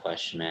a tough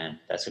question, man.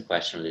 That's a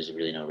question where there's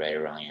really no right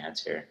or wrong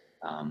answer.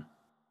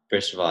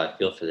 First of all, I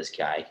feel for this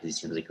guy because he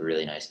seems like a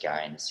really nice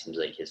guy, and it seems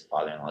like his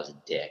father-in-law is a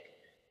dick.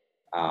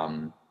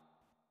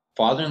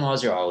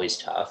 Father-in-laws are always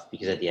tough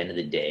because at the end of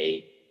the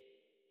day,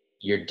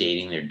 you're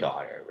dating their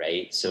daughter,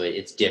 right? So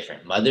it's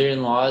different.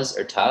 Mother-in-laws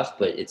are tough,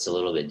 but it's a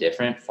little bit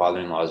different.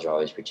 Father-in-laws are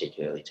always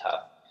particularly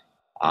tough.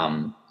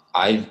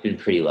 I've been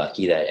pretty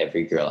lucky that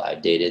every girl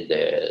I've dated,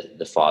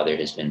 the father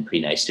has been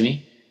pretty nice to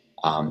me.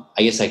 I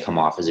guess I come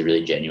off as a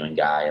really genuine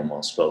guy. I'm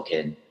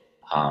well-spoken.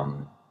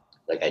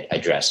 Like I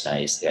dress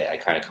nice. I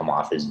kind of come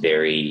off as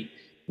very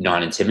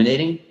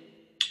non-intimidating,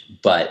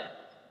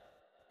 but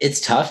it's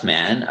tough,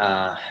 man.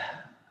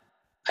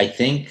 I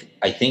think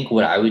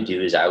what I would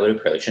do is I would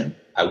approach him.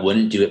 I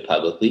wouldn't do it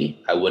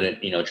publicly. I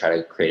wouldn't, try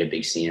to create a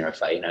big scene or a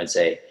fight. And I would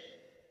say,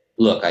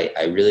 look,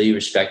 I really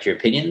respect your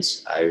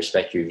opinions. I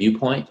respect your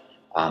viewpoint.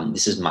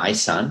 This is my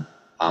son.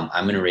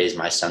 I'm going to raise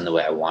my son the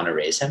way I want to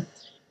raise him.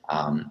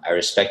 I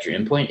respect your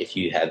input. If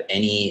you have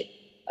any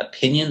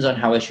opinions on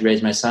how I should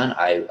raise my son,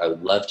 I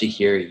would love to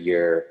hear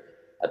your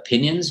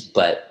opinions,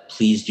 but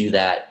please do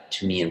that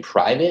to me in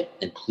private,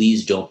 and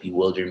please don't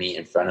bewilder me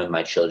in front of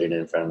my children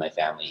and in front of my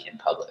family in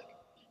public.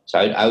 So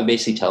I would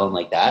basically tell him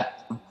like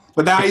that.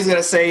 But now he's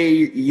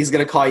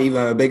going to call you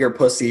even a bigger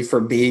pussy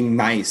for being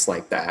nice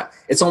like that.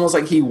 It's almost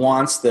like he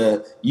wants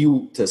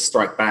you to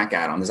strike back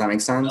at him. Does that make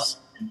sense?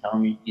 And tell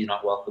him he's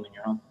not welcome in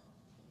your home.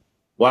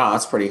 Wow,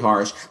 that's pretty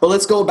harsh. But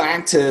let's go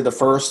back to the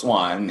first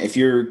one. If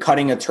you're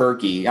cutting a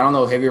turkey, I don't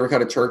know, have you ever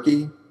cut a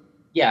turkey?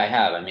 Yeah, I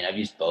have. I mean, I've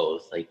used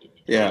both.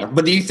 Yeah.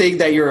 But do you think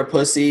that you're a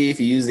pussy if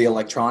you use the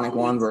electronic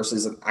one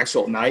versus an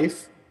actual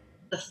knife?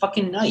 The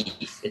fucking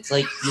knife. It's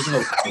like using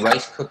a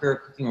rice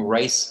cooker, cooking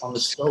rice on the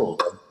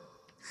stove.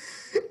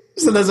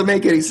 So it doesn't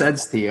make any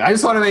sense to you. I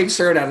just want to make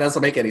sure that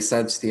doesn't make any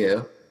sense to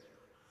you.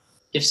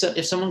 If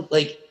someone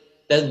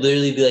that'd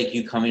literally be like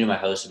you coming to my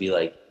house to be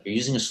like, you're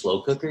using a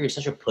slow cooker, you're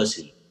such a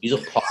pussy. Use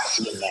a pot,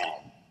 be a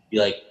man. Be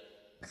like,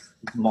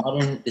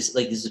 this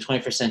is the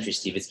 21st century,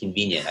 Steve. It's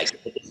convenient. I can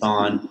put this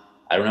on.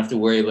 I don't have to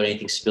worry about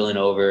anything spilling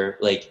over.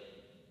 Like,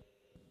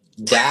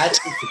 that's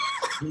the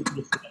thing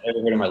I've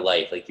ever heard in my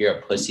life. Like, you're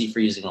a pussy for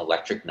using an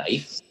electric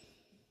knife.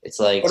 It's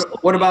like,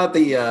 what about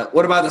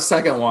the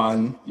second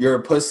one? You're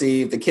a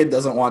pussy if the kid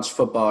doesn't watch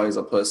football. He's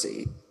a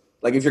pussy.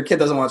 Like if your kid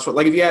doesn't watch football,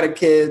 like if you had a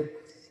kid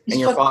and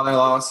your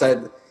father-in-law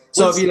said,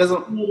 so if he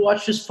doesn't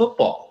watch his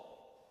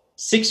football,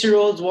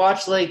 6-year-olds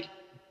watch like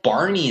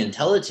Barney and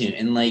Teletoon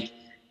and like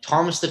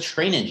Thomas the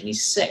Train Engine.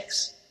 He's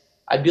 6.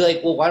 I'd be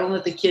like, well, why don't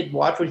let the kid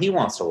watch what he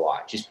wants to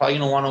watch? He's probably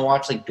gonna want to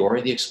watch like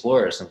Dora the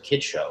Explorer or some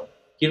kid show.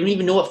 He don't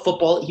even know what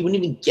football. He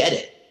wouldn't even get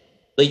it.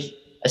 Like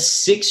a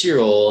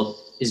 6-year-old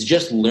is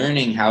just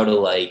learning how to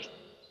like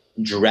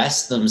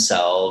dress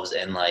themselves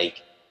and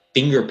like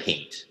finger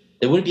paint.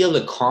 They wouldn't be able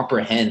to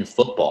comprehend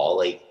football.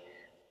 Like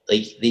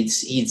you'd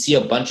see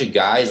a bunch of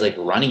guys like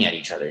running at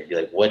each other. You'd be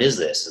like, what is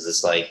this? Is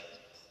this like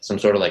some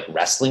sort of like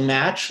wrestling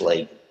match?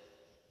 Like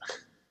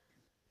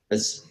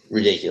that's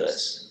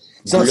ridiculous.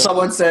 So if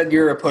someone said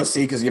you're a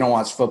pussy because you don't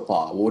watch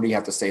football, what do you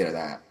have to say to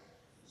that?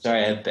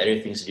 Sorry, I have better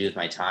things to do with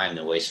my time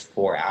than waste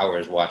 4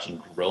 hours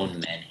watching grown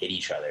men hit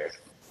each other.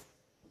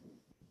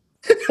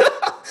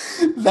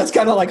 That's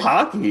kind of like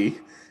hockey.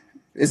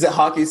 Is it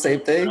hockey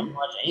same thing? I don't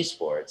watch any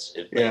sports.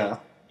 Yeah.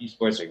 These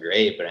sports are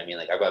great, but I mean,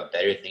 like, I've got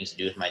better things to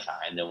do with my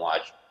time than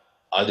watch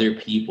other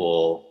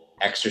people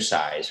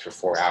exercise for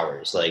 4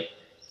 hours. Like,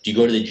 do you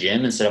go to the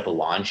gym and set up a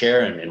lawn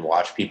chair and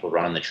watch people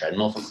run on the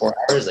treadmill for 4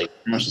 hours? Like,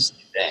 pretty much the same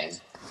thing.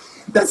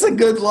 That's a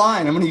good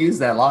line. I'm going to use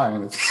that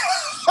line.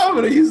 I'm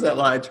going to use that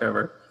line,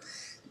 Trevor.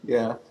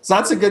 Yeah. So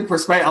that's a good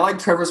perspective. I like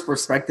Trevor's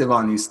perspective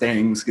on these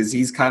things because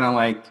he's kind of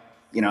like,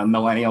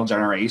 millennial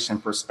generation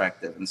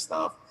perspective and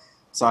stuff.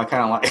 So I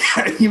kind of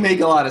like, you make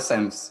a lot of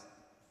sense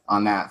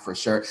on that for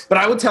sure. But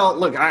I would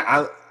look,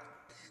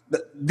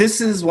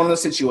 this is one of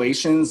those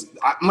situations.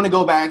 I'm going to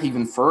go back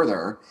even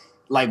further.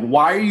 like,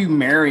 why are you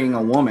marrying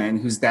a woman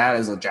whose dad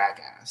is a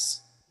jackass?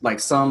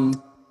 Like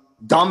some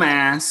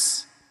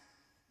dumbass.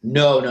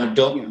 No.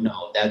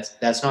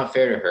 That's not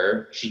fair to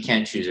her. She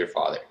can't choose her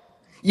father.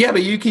 Yeah,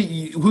 but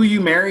who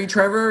you marry,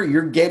 Trevor,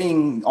 you're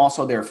getting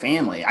also their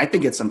family. I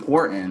think it's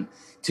important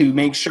to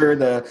make sure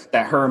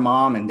that her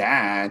mom and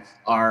dad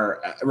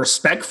are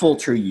respectful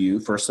to you.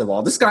 First of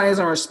all, this guy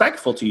isn't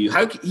respectful to you.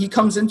 How he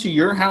comes into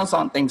your house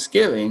on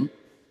Thanksgiving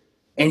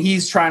and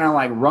he's trying to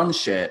like run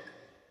shit.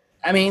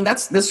 I mean,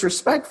 that's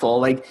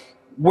disrespectful. Like,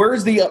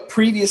 where's the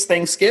previous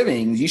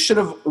Thanksgivings? You should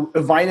have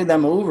invited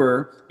them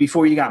over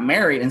before you got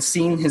married and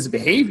seen his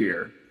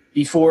behavior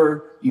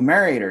before you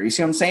married her. You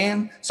see what I'm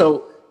saying?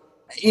 So,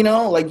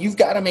 like, you've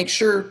got to make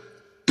sure.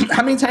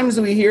 How many times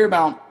do we hear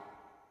about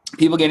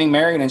people getting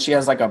married and she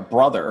has like a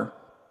brother,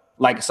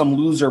 like some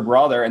loser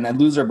brother, and that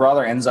loser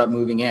brother ends up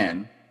moving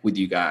in with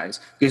you guys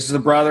because the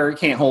brother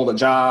can't hold a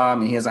job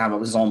and he doesn't have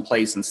his own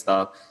place and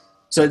stuff.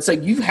 So it's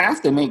like you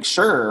have to make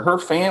sure her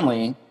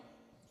family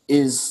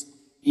is,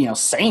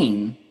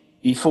 sane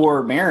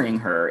before marrying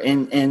her,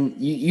 and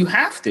you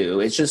have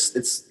to. It's just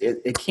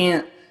it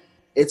can't.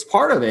 It's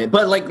part of it.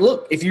 But like,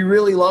 look, if you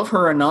really love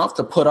her enough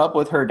to put up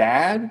with her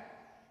dad,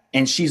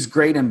 and she's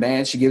great and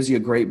bad, she gives you a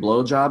great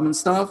blowjob and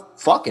stuff.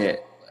 Fuck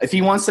it. If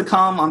he wants to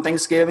come on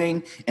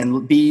Thanksgiving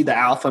and be the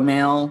alpha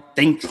male,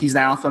 think he's the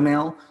alpha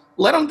male,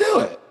 let him do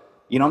it.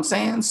 You know what I'm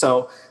saying?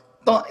 So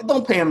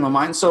don't pay him no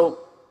mind. So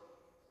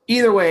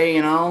either way,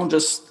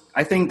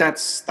 I think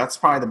that's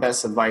probably the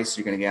best advice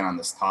you're going to get on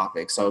this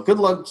topic. So good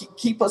luck.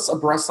 Keep us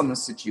abreast on the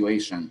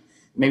situation.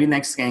 Maybe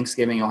next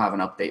Thanksgiving you'll have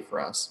an update for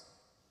us.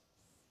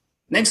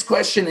 Next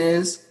question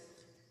is,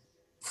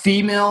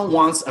 female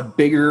wants a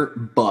bigger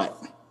butt.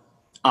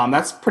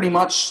 That's pretty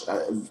much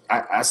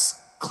as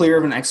clear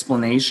of an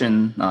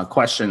explanation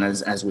question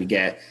as we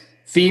get.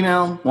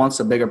 Female wants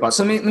a bigger butt.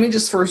 So let me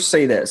just first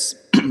say this,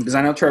 because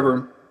I know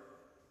Trevor,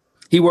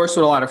 he works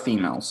with a lot of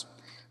females.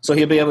 So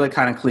he'll be able to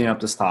kind of clean up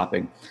this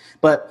topic.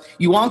 But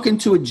you walk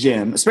into a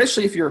gym,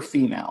 especially if you're a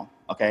female,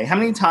 okay? How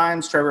many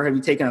times, Trevor, have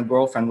you taken a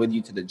girlfriend with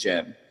you to the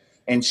gym?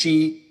 And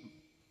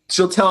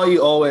she'll tell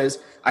you always,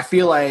 I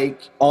feel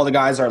like all the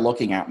guys are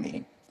looking at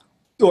me.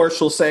 Or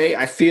she'll say,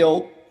 I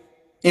feel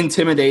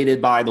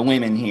intimidated by the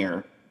women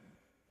here.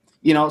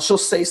 She'll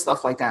say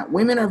stuff like that.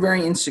 Women are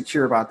very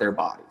insecure about their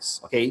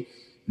bodies, okay?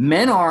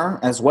 Men are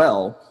as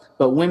well,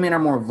 but women are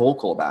more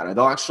vocal about it.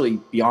 They'll actually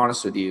be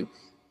honest with you.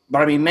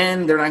 But I mean,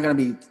 men, they're not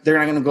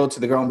gonna go to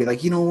the girl and be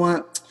like, you know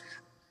what?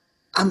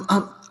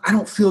 I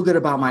don't feel good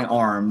about my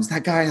arms.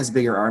 That guy has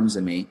bigger arms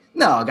than me.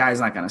 No, a guy's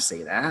not gonna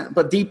say that.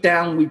 But deep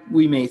down,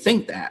 we may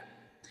think that.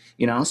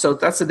 So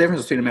that's the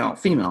difference between a male and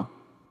female.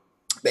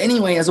 But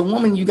anyway, as a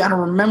woman, you got to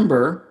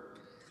remember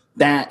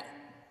that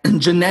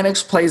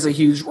genetics plays a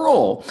huge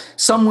role.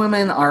 Some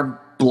women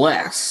are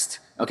blessed.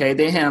 Okay,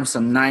 they have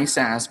some nice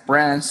ass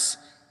breasts.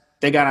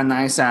 They got a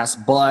nice ass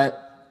butt.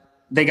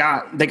 They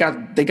got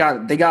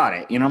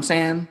it. You know what I'm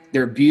saying?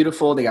 They're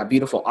beautiful. They got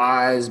beautiful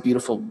eyes,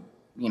 beautiful,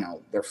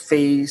 their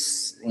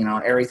face,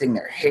 everything,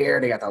 their hair.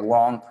 They got the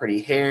long,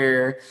 pretty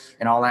hair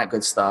and all that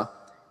good stuff.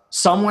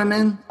 Some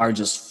women are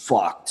just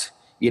fucked.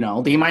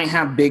 They might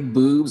have big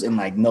boobs and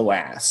like no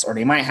ass, or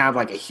they might have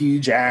like a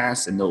huge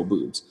ass and no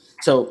boobs.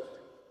 So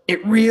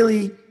it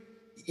really,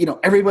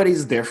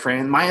 everybody's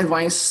different. My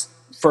advice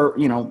for,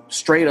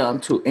 straight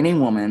up to any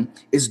woman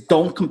is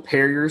don't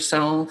compare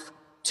yourself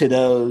to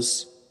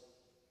those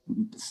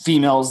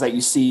females that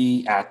you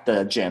see at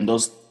the gym.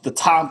 The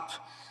top,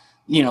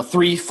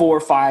 3, 4,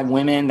 5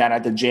 women that are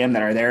at the gym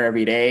that are there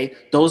every day.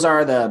 Those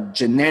are the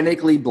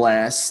genetically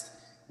blessed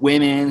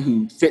women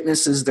who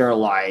fitness is their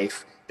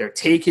life. They're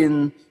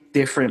taking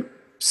different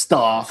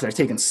stuff. They're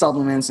taking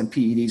supplements and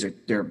PEDs.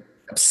 They're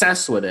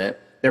obsessed with it.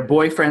 Their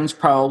boyfriend's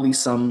probably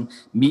some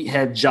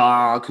meathead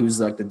jock who's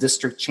like the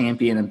district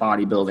champion in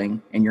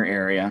bodybuilding in your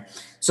area.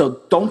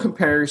 So don't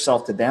compare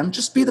yourself to them.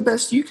 Just be the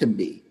best you can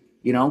be.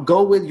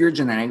 Go with your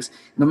genetics.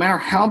 No matter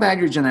how bad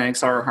your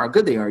genetics are or how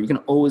good they are, you can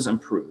always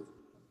improve.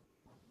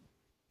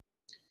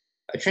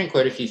 I train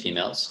quite a few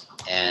females,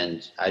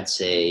 and I'd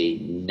say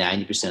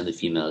 90% of the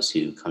females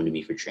who come to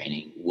me for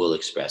training will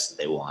express that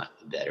they want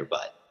a better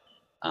butt.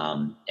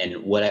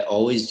 And what I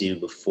always do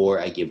before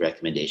I give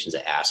recommendations,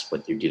 I ask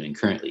what they're doing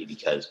currently,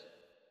 because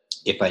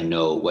if I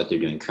know what they're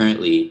doing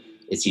currently,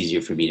 it's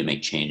easier for me to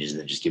make changes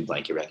than just give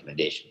blanket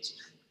recommendations.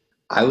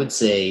 I would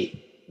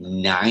say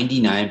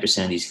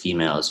 99% of these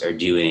females are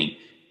doing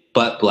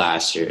butt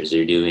blasters,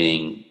 they're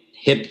doing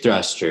hip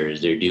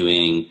thrusters, they're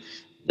doing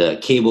the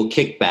cable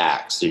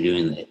kickbacks, they're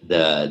doing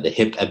the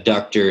hip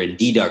abductor and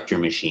deductor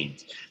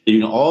machines. They're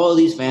doing all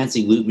these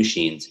fancy glute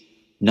machines.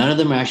 None of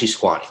them are actually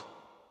squatting.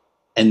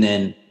 And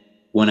then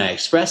when I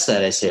express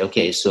that, I say,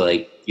 okay, so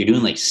like you're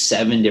doing like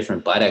 7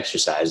 different butt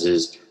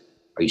exercises.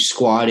 Are you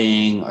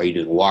squatting? Are you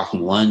doing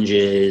walking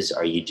lunges?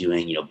 Are you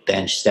doing,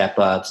 bench step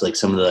ups? Like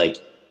some of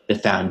the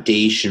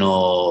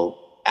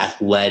foundational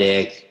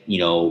athletic,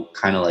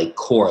 kind of like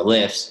core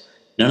lifts.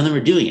 None of them are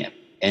doing it.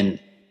 And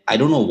I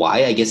don't know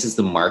why. I guess it's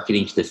the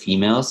marketing to the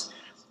females.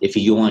 If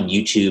you go on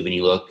YouTube and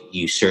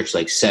you search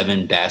like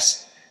 7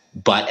 best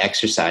butt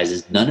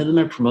exercises, none of them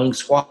are promoting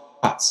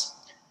squats.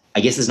 I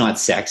guess it's not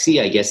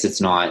sexy. I guess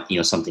it's not,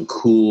 something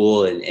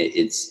cool, and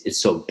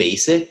it's so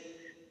basic.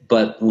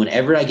 But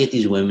whenever I get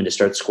these women to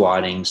start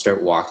squatting,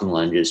 start walking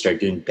lunges, start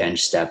doing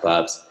bench step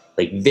ups,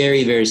 like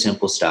very, very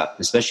simple stuff,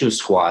 especially with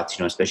squats,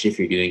 especially if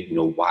you're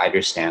doing,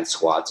 wider stance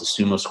squats, a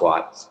sumo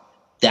squat,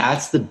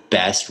 that's the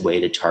best way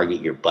to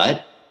target your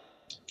butt.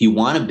 If you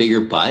want a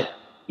bigger butt,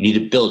 you need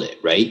to build it,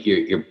 right?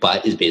 Your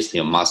butt is basically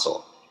a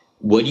muscle.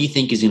 What do you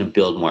think is going to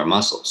build more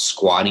muscle?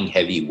 Squatting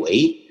heavy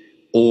weight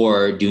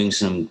or doing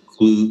some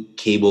glute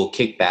cable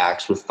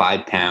kickbacks with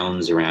 5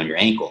 pounds around your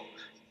ankle?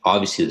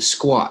 Obviously the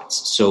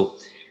squats. So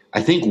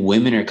I think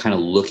women are kind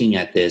of looking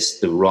at this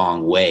the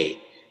wrong way.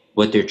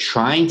 What they're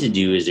trying to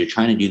do is they're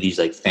trying to do these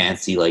like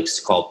fancy, like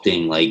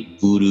sculpting, like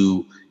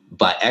voodoo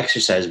butt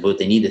exercise. But what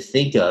they need to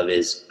think of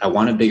is, I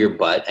want a bigger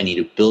butt. I need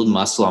to build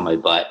muscle on my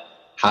butt.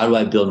 How do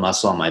I build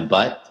muscle on my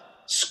butt?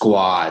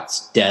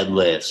 Squats,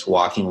 deadlifts,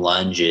 walking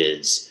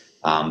lunges,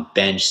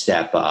 bench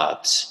step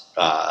ups,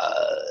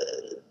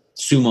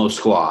 sumo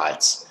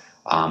squats,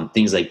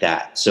 things like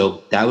that.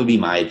 So that would be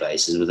my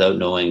advice, is without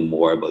knowing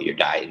more about your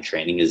diet and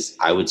training, is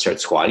I would start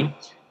squatting.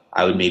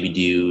 I would maybe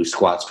do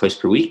squats twice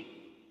per week.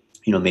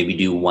 Maybe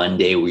do one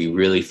day where you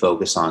really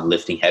focus on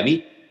lifting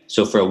heavy.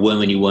 So for a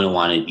woman, you wouldn't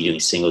want to be doing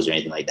singles or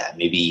anything like that.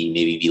 Maybe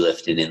be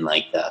lifting in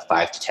like the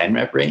 5 to 10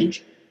 rep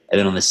range. And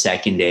then on the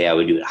second day, I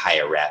would do it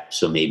higher rep.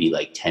 So maybe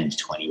like 10 to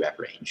 20 rep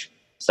range.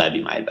 So that'd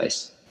be my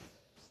advice.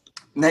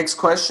 Next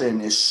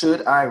question is,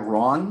 should I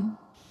run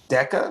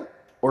DECA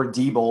or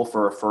D-Bol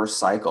for a first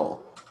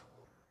cycle?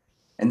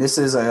 And this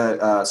is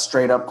a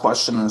straight up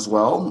question as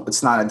well.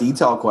 It's not a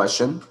detailed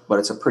question, but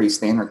it's a pretty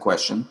standard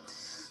question.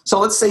 So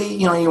let's say,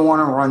 you want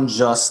to run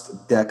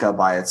just DECA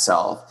by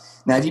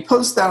itself. Now, if you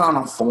post that on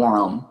a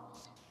forum,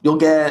 you'll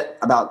get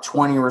about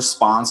 20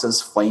 responses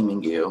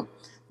flaming you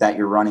that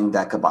you're running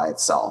DECA by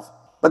itself.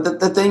 But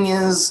the thing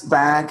is,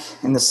 back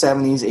in the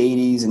 70s,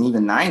 80s, and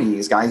even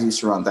 90s, guys used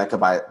to run DECA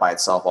by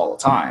itself all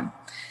the time.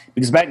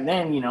 Because back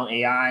then,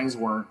 AIs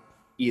weren't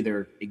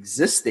either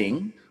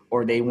existing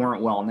or they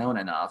weren't well known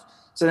enough.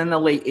 So then in the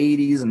late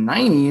 80s and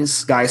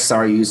 90s, guys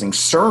started using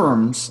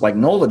SERMs like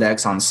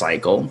Nolvadex on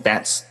cycle.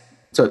 That's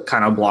to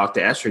kind of block the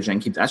estrogen,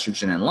 keep the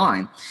estrogen in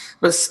line.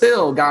 But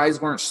still,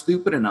 guys weren't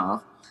stupid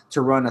enough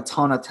to run a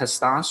ton of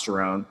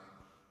testosterone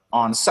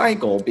on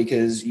cycle,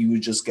 because you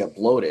would just get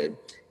bloated.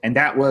 And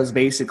that was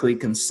basically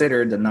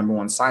considered the number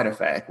one side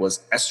effect, was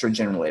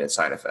estrogen related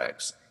side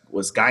effects,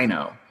 was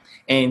gyno.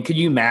 And could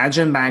you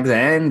imagine back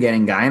then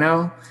getting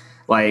gyno?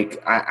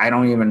 Like, I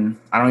don't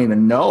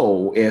even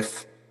know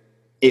if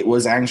it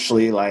was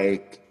actually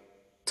like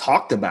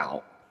talked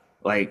about.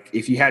 Like,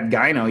 if you had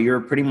gyno,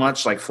 you're pretty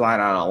much like flat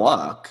out of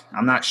luck.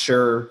 I'm not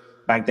sure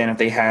back then if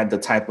they had the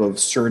type of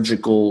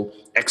surgical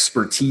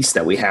expertise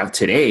that we have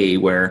today,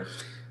 where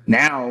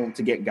now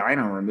to get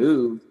gyno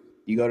removed,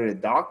 you go to the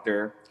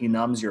doctor, he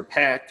numbs your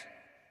pec,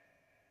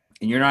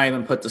 and you're not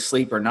even put to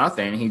sleep or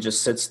nothing. He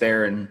just sits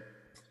there and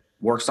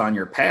works on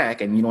your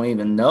pec, and you don't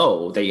even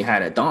know that you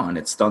had it done.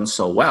 It's done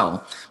so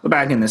well. But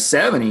back in the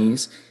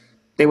 70s,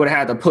 they would have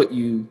had to put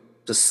you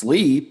to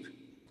sleep,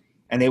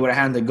 and they would have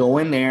had to go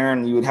in there,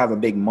 and you would have a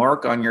big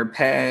mark on your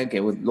pec.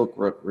 It would look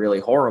really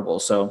horrible.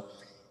 So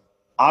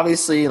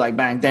obviously, like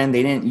back then,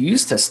 they didn't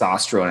use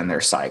testosterone in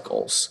their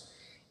cycles.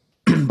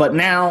 But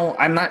now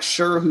I'm not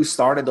sure who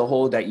started the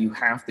whole that you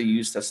have to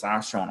use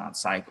testosterone on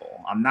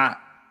cycle.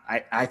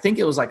 I think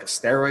it was like a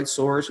steroid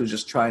source who was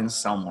just trying to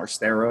sell more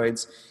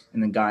steroids,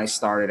 and the guy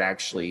started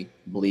actually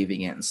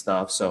believing it and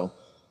stuff. So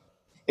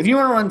if you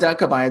want to run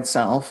DECA by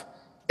itself,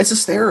 it's a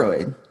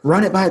steroid.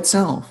 Run it by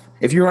itself.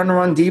 If you want to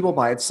run D-Bol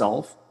by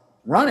itself,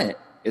 run it.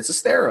 It's a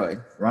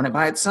steroid. Run it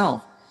by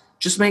itself.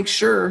 Just make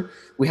sure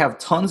we have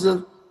tons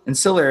of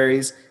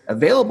ancillaries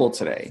available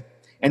today.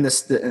 And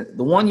the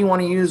one you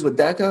want to use with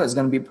DECA is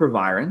going to be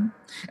Proviron.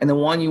 And the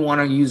one you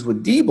want to use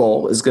with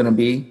D-Bol is going to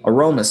be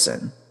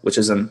Aromacin, which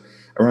is an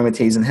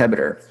aromatase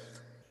inhibitor.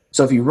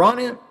 So if you run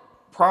it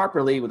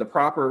properly with the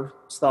proper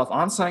stuff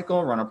on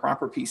cycle, run a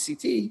proper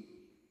PCT,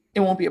 it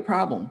won't be a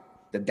problem.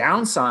 The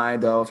downside,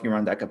 though, if you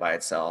run DECA by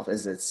itself,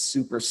 is it's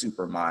super,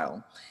 super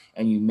mild.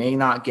 And you may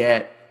not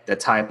get the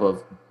type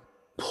of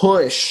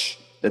push,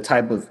 the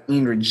type of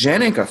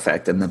androgenic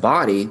effect in the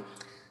body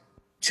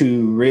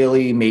to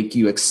really make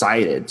you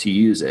excited to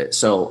use it.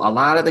 So a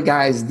lot of the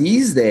guys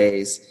these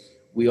days,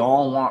 we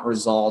all want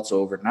results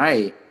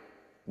overnight.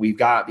 We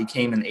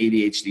became an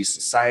ADHD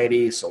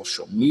society,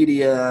 social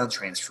media,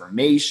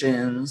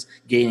 transformations,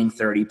 gaining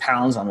 30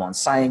 pounds on one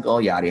cycle,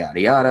 yada, yada,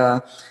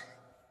 yada.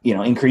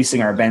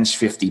 Increasing our bench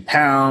 50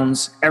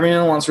 pounds.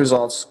 Everyone wants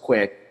results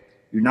quick.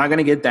 You're not going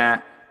to get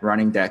that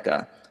running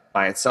DECA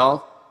by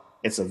itself.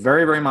 It's a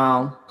very, very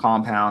mild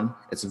compound.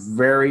 It's a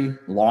very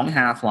long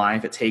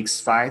half-life. It takes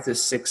 5 to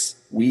 6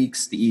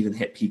 weeks to even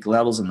hit peak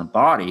levels in the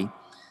body.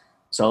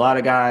 So a lot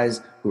of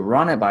guys who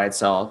run it by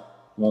itself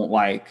won't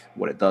like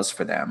what it does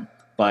for them.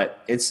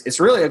 But it's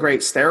really a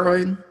great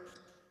steroid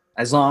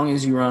as long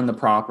as you run the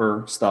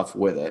proper stuff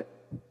with it.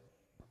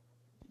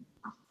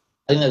 I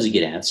think that was a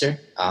good answer.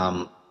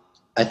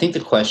 I think the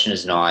question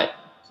is not,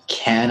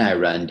 can I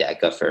run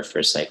DECA for a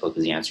first cycle?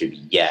 Because the answer would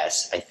be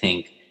yes. I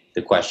think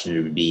the question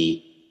would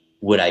be,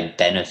 would I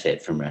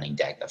benefit from running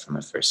DECA from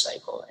a first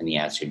cycle? And the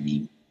answer would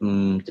be,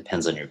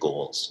 depends on your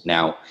goals.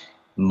 Now,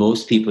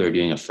 most people who are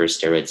doing a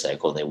first steroid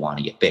cycle, they want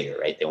to get bigger,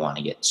 right? They want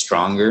to get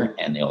stronger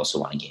and they also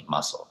want to gain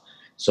muscle.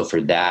 So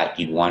for that,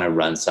 you'd want to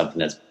run something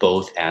that's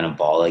both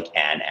anabolic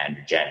and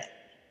androgenic.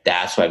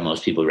 That's why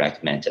most people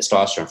recommend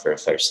testosterone for a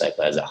first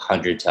cycle as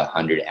 100 to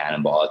 100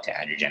 anabolic to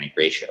androgenic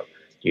ratio.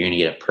 You're going to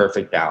get a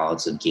perfect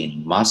balance of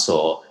gaining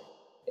muscle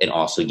and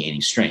also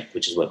gaining strength,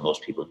 which is what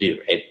most people do,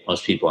 right?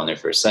 Most people on their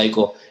first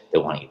cycle, they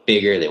want to get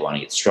bigger, they want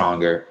to get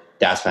stronger.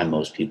 That's why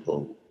most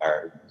people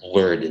are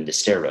lured into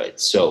steroids.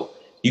 So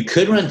you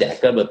could run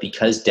DECA, but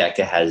because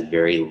DECA has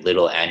very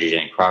little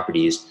androgenic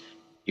properties,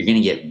 you're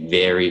going to get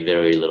very,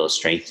 very little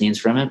strength gains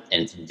from it,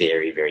 and it's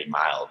very, very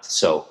mild.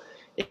 So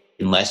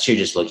unless you're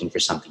just looking for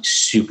something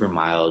super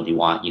mild, you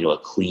want, a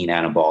clean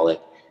anabolic,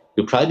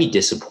 you'll probably be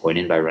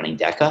disappointed by running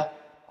DECA.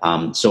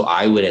 So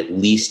I would at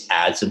least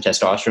add some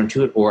testosterone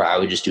to it, or I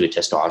would just do a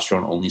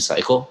testosterone only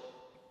cycle.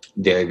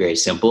 Very, very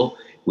simple.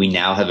 We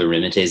now have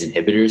aromatase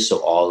inhibitors, so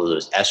all of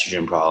those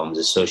estrogen problems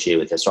associated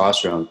with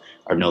testosterone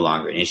are no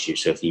longer an issue.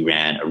 So if you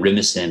ran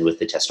arimocin with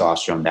the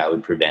testosterone, that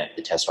would prevent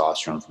the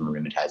testosterone from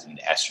aromatizing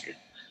into estrogen.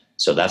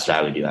 So that's what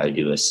I would do. I would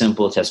do a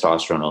simple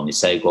testosterone only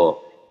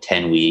cycle,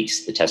 10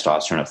 weeks, the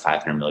testosterone at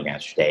 500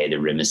 milligrams per day, the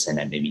arimocin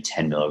at maybe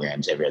 10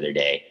 milligrams every other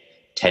day.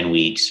 10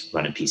 weeks,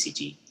 run a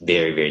PCT.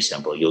 Very, very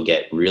simple. You'll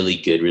get really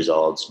good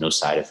results, no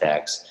side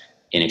effects,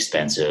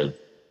 inexpensive.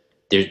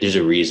 There's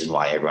a reason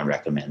why everyone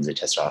recommends a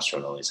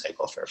testosterone only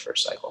cycle for a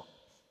first cycle.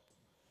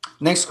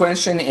 Next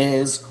question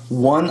is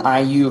 1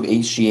 IU of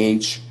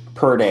HGH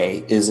per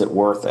day. Is it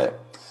worth it?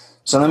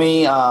 So let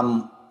me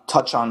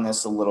touch on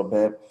this a little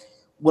bit.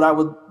 What I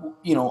would,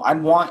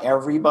 I'd want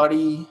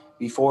everybody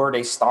before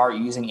they start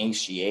using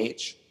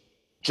HGH,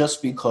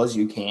 just because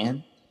you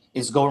can,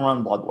 is go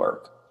run blood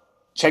work.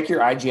 Check your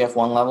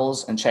IGF-1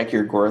 levels and check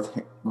your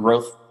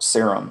growth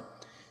serum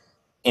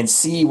and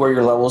see where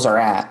your levels are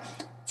at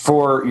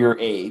for your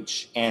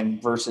age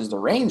and versus the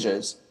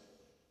ranges,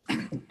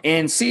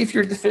 and see if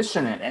you're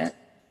deficient in it.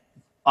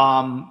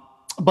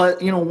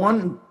 But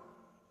one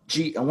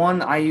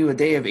IU a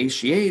day of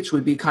HGH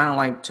would be kind of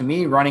like, to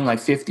me, running like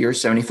 50 or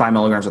 75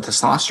 milligrams of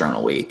testosterone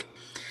a week.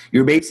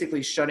 You're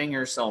basically shutting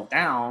yourself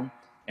down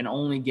and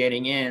only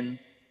getting in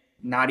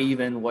not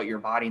even what your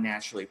body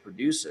naturally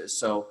produces.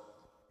 So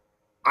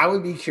I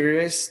would be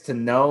curious to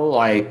know,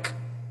 like,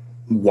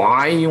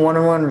 why you want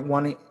to run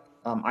 1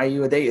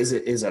 IU a day. Is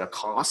it a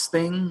cost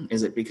thing?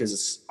 Is it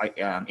because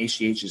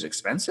HGH is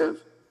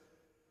expensive?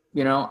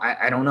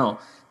 I don't know.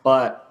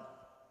 But,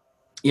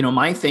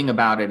 my thing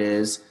about it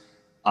is,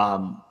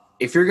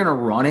 if you're going to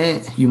run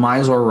it, you might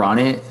as well run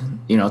it,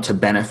 to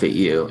benefit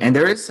you. And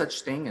there is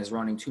such thing as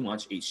running too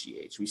much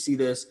HGH. We see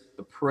this,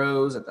 the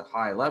pros at the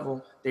high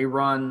level, they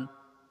run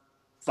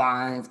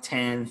 5,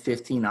 10,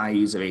 15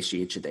 IUs of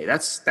HGH a day.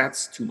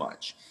 That's too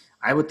much.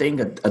 I would think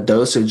a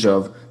dosage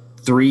of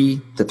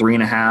 3 to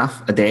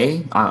 3.5 a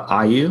day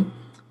IU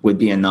would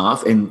be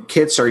enough. And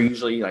kits are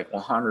usually like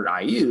 100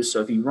 IUs.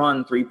 So if you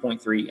run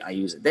 3.3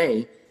 IUs a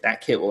day, that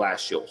kit will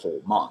last you a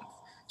whole month.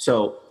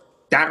 So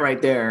that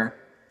right there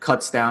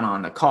cuts down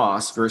on the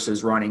cost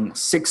versus running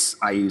 6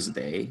 IUs a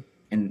day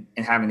and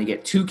having to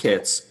get 2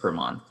 kits per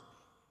month,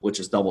 which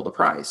is double the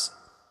price.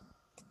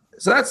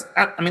 So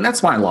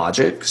that's my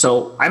logic.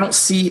 So I don't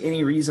see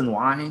any reason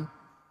why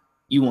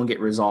you won't get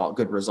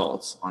good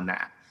results on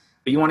that.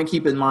 But you want to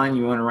keep in mind,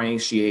 you want to run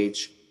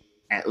HGH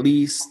at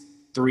least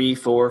 3,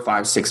 4,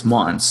 5, 6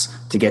 months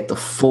to get the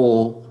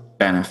full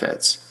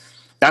benefits.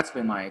 That's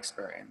been my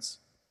experience.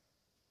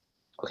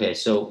 Okay,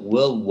 so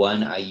will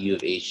 1 IU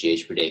of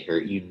HGH per day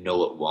hurt you?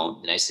 No, it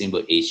won't. The nice thing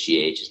about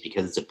HGH is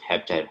because it's a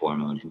peptide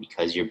hormone and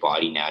because your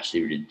body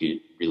naturally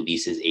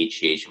releases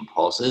HGH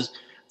impulses,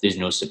 there's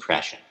no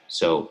suppression.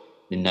 So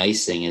the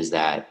nice thing is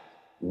that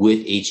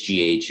with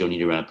HGH, you don't need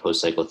to run a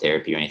post-cycle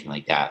therapy or anything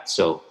like that.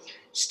 So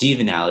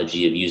Steve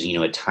analogy of using,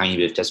 a tiny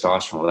bit of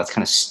testosterone, well, that's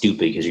kind of stupid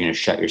because you're going to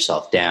shut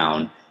yourself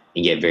down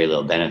and get very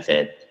little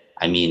benefit.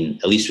 I mean,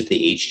 at least with the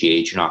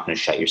HGH, you're not going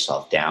to shut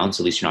yourself down.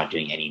 So at least you're not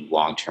doing any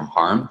long-term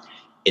harm.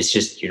 It's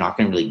just, you're not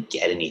going to really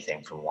get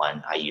anything from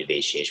 1 IU of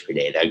HGH per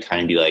day. That would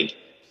kind of be like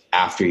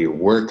after your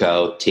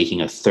workout,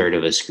 taking a third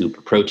of a scoop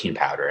of protein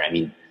powder. I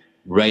mean,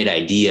 right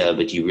idea,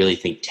 but do you really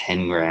think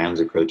 10 grams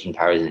of protein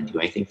powder is going to do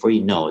anything for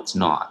you? No, it's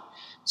not.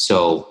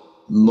 So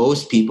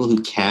most people who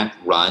can't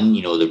run,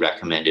 the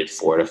recommended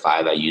 4 to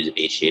 5 IUs of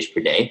HGH per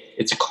day,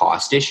 it's a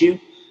cost issue.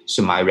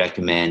 So my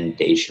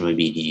recommendation would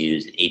be to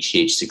use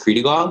HGH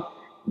secretagogue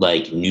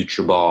like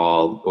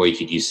Nutrabol, or you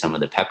could use some of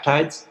the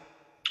peptides.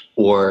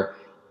 Or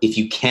if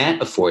you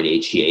can't afford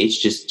HGH,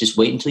 just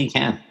wait until you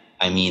can.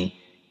 I mean,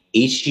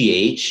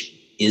 HGH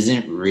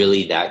isn't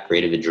really that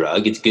great of a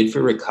drug. It's good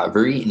for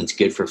recovery and it's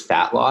good for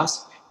fat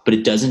loss, but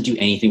it doesn't do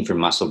anything for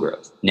muscle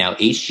growth. Now,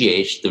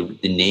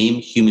 HGH, the name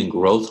human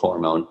growth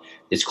hormone,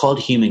 it's called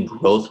human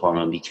growth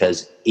hormone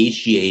because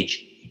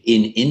HGH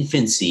in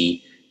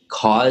infancy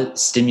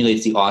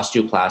stimulates the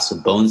osteoblast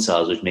of bone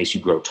cells, which makes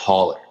you grow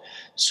taller.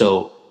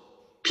 So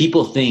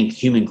people think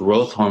human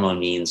growth hormone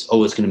means,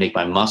 oh, it's going to make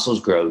my muscles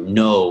grow.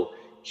 No,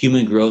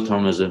 human growth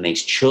hormone is what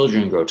makes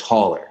children grow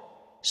taller.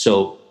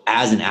 So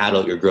as an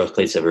adult, your growth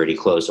plates have already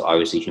closed. So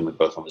obviously human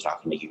growth hormone is not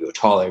going to make you grow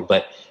taller,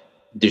 but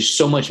there's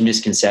so much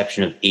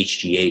misconception of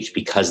HGH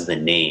because of the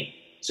name.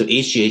 So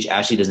HGH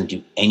actually doesn't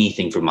do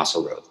anything for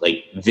muscle growth,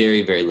 like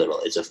very, very little.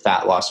 It's a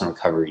fat loss and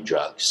recovery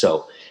drug.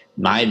 So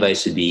my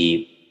advice would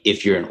be,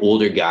 if you're an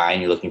older guy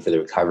and you're looking for the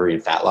recovery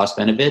and fat loss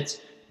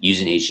benefits, use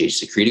an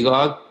HGH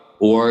secretagogue,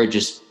 or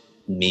just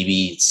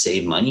maybe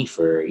save money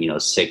for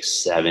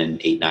 6, 7,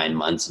 8, 9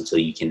 months until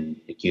you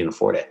can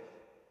afford it.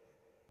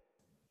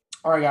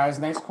 All right, guys.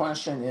 Next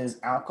question is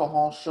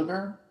alcohol,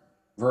 sugar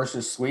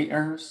versus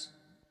sweeteners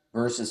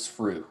versus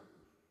fruit.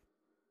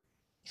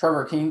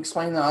 Trevor, can you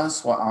explain to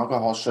us what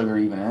alcohol, sugar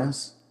even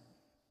is?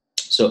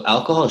 So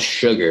alcohol,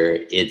 sugar,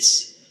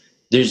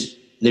 there's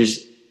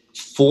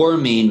 4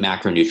 main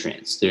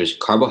macronutrients. There's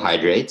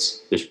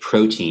carbohydrates, there's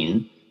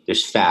protein,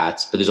 there's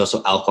fats, but there's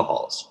also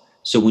alcohols.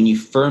 So when you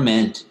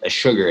ferment a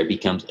sugar, it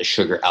becomes a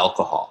sugar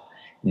alcohol.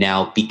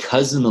 Now,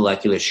 because the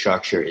molecular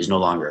structure is no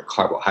longer a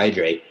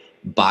carbohydrate,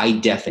 by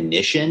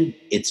definition,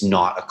 it's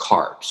not a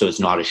carb. So it's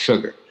not a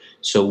sugar.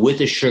 So with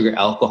a sugar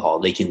alcohol,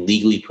 they can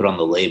legally put on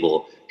the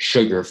label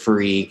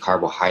sugar-free,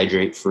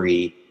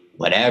 carbohydrate-free,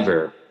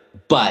 whatever.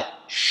 But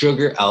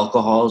sugar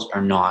alcohols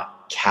are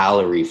not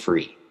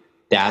calorie-free.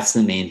 That's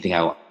the main thing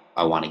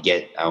I want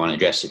to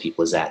address to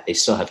people, is that they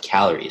still have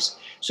calories.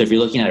 So if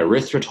you're looking at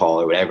erythritol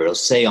or whatever, it'll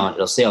say on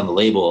the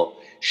label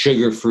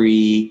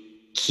sugar-free,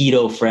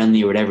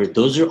 keto-friendly, or whatever.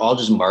 Those are all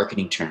just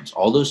marketing terms.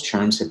 All those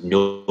terms have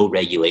no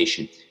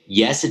regulation.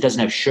 Yes, it doesn't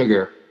have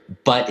sugar,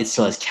 but it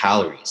still has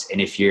calories. And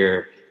if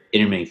you're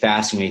intermittent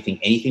fasting or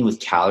anything with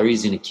calories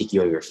is going to kick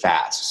you over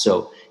fast.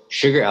 So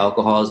sugar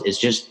alcohols it's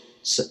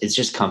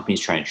just companies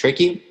trying to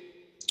trick you.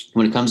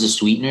 When it comes to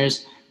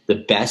sweeteners,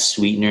 the best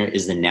sweetener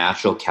is the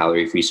natural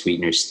calorie-free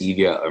sweetener,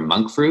 stevia or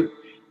monk fruit.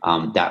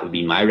 That would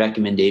be my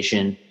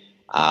recommendation.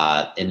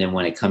 And then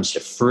when it comes to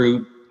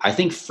fruit, I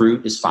think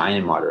fruit is fine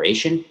in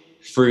moderation.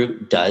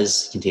 Fruit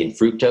does contain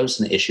fructose,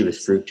 and the issue with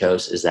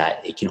fructose is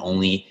that it can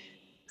only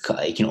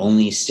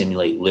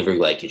stimulate liver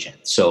glycogen.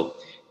 So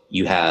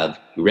you have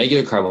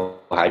regular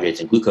carbohydrates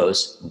and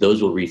glucose;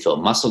 those will refill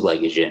muscle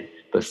glycogen,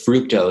 but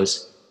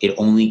fructose, it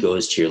only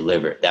goes to your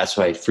liver. That's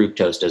why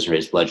fructose doesn't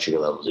raise blood sugar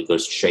levels. It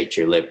goes straight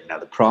to your liver. Now,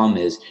 the problem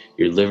is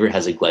your liver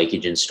has a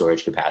glycogen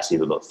storage capacity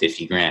of about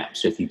 50 grams.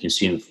 So if you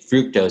consume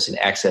fructose in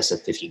excess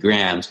of 50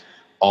 grams,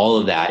 all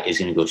of that is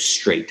going to go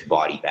straight to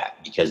body fat,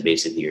 because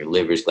basically your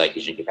liver's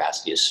glycogen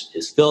capacity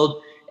is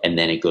filled, and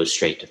then it goes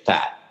straight to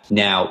fat.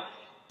 Now,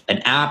 an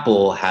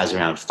apple has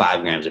around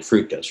 5 grams of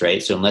fructose,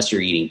 right? So unless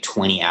you're eating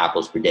 20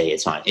 apples per day,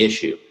 it's not an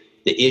issue.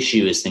 The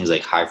issue is things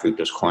like high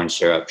fructose corn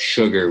syrup,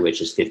 sugar,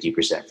 which is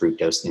 50%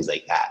 fructose, things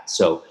like that.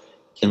 So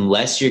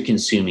unless you're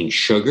consuming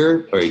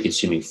sugar, or you're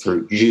consuming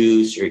fruit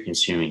juice, or you're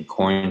consuming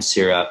corn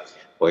syrup,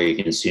 or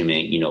you're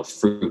consuming,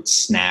 fruit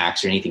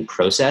snacks or anything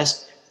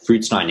processed,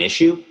 fruit's not an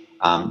issue.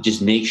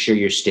 Just make sure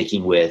you're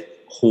sticking with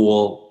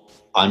whole,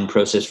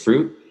 unprocessed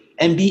fruit,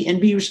 and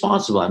be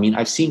responsible. I mean,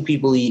 I've seen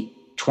people eat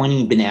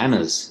 20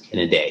 bananas in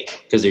a day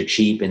because they're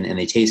cheap and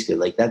they taste good.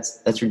 Like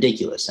that's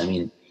ridiculous. I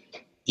mean,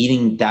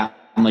 eating that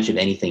much of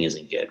anything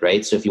isn't good,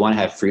 right? So if you want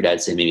to have fruit,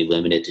 I'd say maybe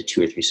limit it to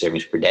 2 or 3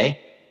 servings per day,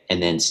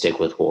 and then stick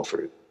with whole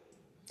fruit.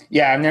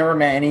 Yeah, I've never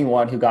met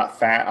anyone who got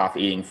fat off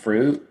eating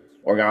fruit,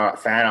 or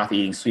got fat off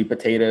eating sweet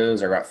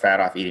potatoes, or got fat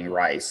off eating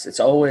rice. It's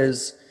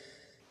always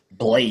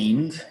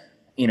blamed.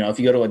 If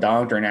you go to a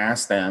doctor and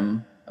ask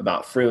them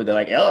about fruit, they're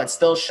like, oh, it's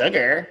still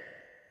sugar.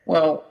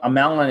 Well, a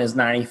melon is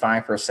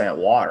 95%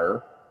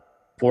 water,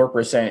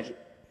 4%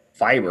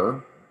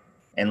 fiber,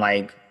 and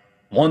like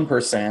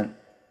 1%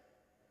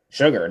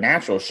 sugar,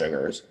 natural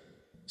sugars.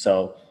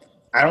 So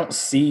I don't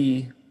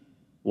see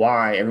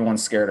why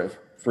everyone's scared of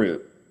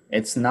fruit.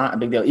 It's not a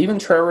big deal. Even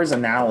Trevor's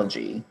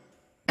analogy,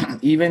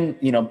 even,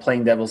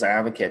 playing devil's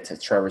advocate to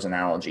Trevor's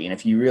analogy, and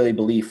if you really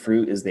believe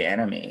fruit is the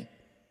enemy,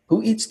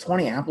 who eats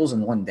 20 apples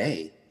in one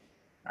day?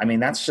 I mean,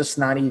 that's just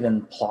not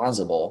even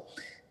plausible.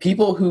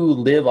 People who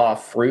live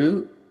off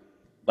fruit,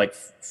 like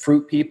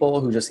fruit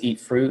people who just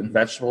eat fruit and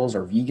vegetables,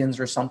 or vegans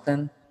or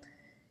something,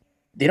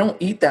 they don't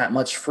eat that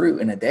much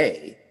fruit in a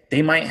day.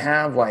 They might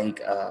have like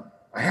a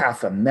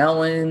half a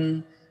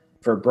melon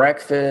for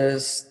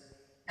breakfast,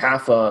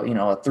 half a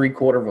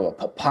 3/4 of a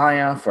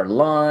papaya for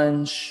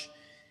lunch,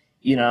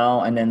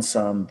 and then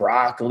some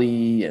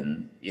broccoli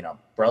and,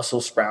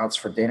 Brussels sprouts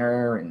for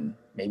dinner, and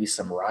maybe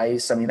some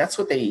rice. I mean, that's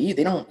what they eat.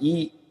 They don't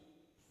eat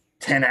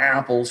 10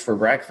 apples for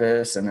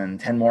breakfast and then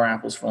 10 more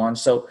apples for lunch.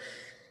 So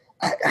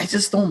I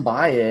just don't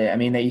buy it. I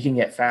mean, that you can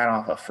get fat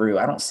off of fruit.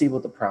 I don't see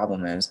what the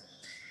problem is.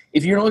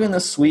 If you're looking to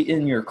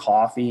sweeten your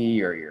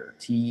coffee or your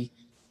tea,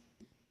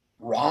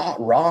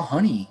 raw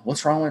honey.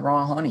 What's wrong with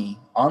raw honey?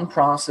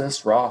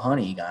 Unprocessed raw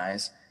honey,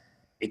 guys.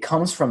 It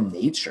comes from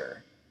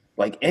nature.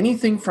 Like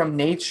anything from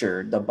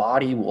nature, the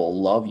body will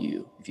love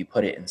you if you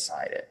put it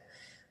inside it.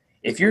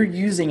 If you're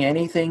using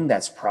anything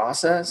that's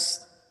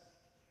processed,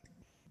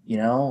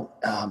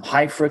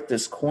 high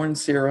fructose corn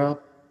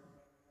syrup.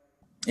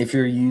 If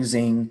you're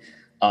using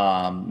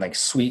like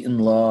sweet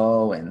and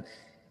low and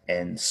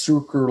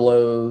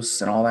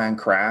sucralose and all that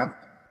crap,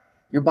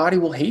 your body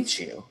will hate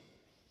you.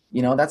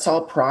 That's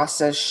all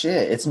processed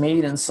shit. It's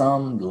made in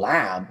some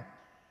lab,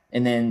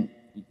 and then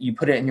you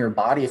put it in your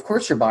body. Of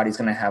course, your body's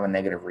going to have a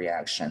negative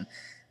reaction.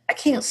 I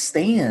can't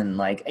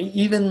stand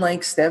even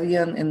like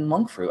stevia and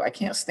monk fruit. I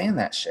can't stand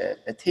that shit.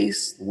 It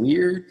tastes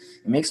weird.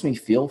 It makes me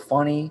feel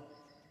funny.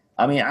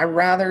 I mean, I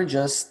rather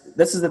just,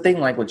 this is the thing,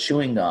 like with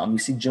chewing gum. You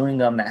see chewing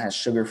gum that has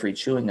sugar-free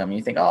chewing gum, and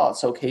you think, oh,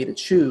 it's okay to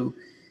chew.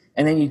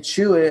 And then you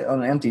chew it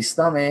on an empty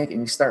stomach,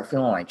 and you start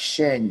feeling like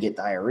shit, and you get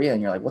diarrhea,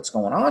 and you're like, what's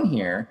going on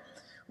here?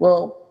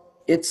 Well,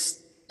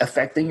 it's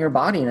affecting your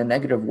body in a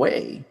negative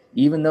way.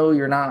 Even though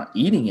you're not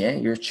eating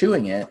it, you're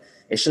chewing it.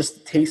 It's just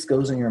the taste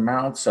goes in your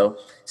mouth. So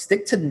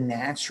stick to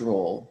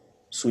natural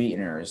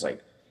sweeteners.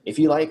 Like if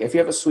you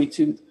have a sweet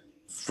tooth,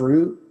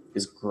 fruit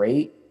is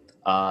great.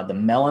 The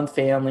melon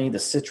family, the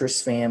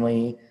citrus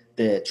family,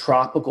 the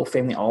tropical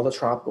family, all the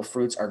tropical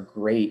fruits are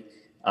great.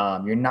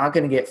 You're not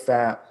going to get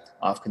fat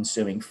off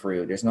consuming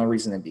fruit. There's no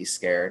reason to be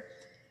scared.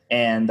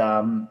 And,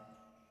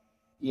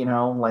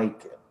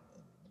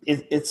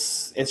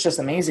 it's just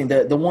amazing.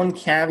 The one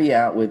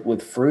caveat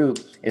with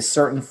fruit is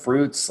certain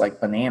fruits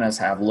like bananas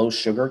have low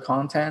sugar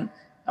content.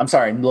 I'm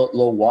sorry,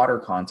 low water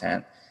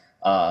content.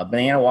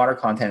 Banana water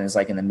content is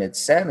like in the mid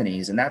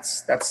 70s, and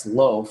that's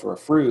low for a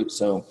fruit.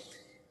 So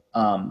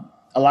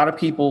a lot of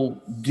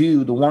people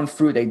the one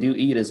fruit they do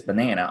eat is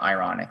banana,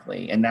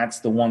 ironically, and that's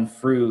the one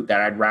fruit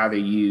that I'd rather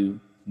you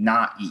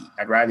not eat.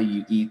 I'd rather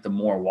you eat the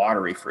more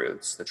watery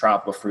fruits, the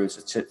tropical fruits,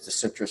 the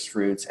citrus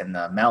fruits, and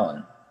the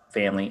melon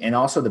family, and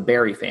also the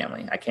berry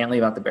family. I can't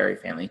leave out the berry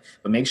family,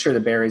 but make sure the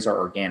berries are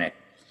organic.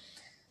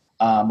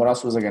 What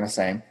else was I going to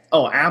say?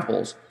 Oh,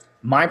 apples.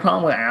 My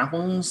problem with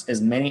apples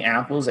is many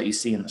apples that you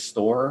see in the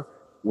store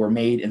were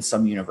made in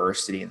some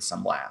university, in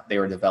some lab. They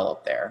were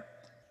developed there.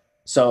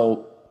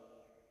 So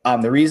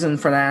the reason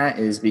for that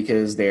is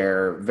because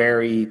they're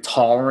very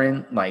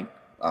tolerant, like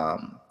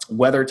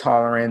weather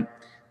tolerant.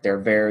 They're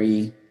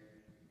very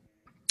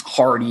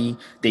hardy.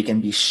 They can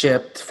be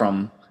shipped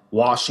from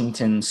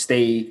Washington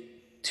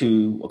State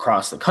to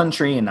across the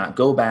country and not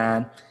go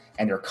bad.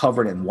 And they're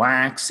covered in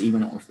wax,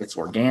 even if it's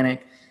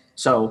organic.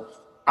 So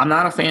I'm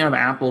not a fan of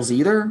apples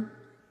either.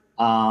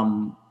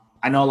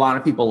 I know a lot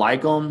of people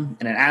like them,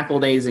 and an apple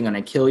day isn't going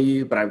to kill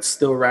you, but I'd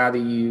still rather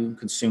you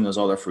consume those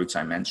other fruits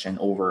I mentioned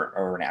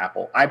over an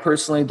apple. I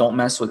personally don't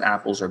mess with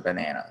apples or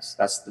bananas.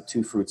 That's the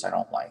two fruits I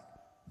don't like.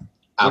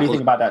 What do you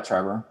think about that,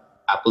 Trevor?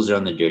 Apples are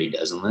on the dirty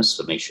dozen list,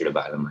 so make sure to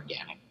buy them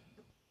organic.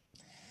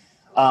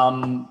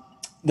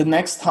 The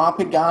next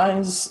topic,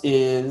 guys,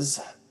 is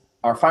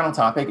our final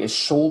topic is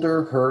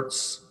shoulder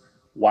hurts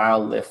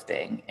while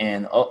lifting.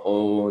 And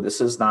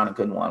this is not a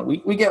good one.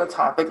 We get a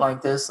topic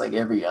like this like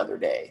every other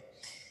day.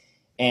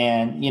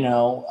 And,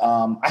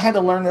 I had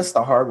to learn this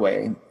the hard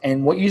way.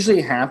 And what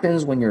usually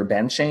happens when you're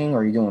benching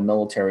or you're doing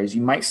military is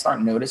you might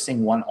start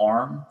noticing one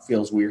arm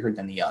feels weirder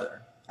than the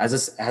other. Has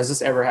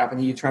this ever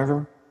happened to you,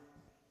 Trevor?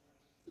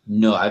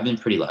 No, I've been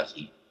pretty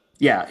lucky.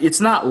 Yeah,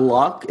 it's not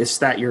luck. It's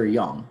that you're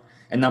young.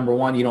 And number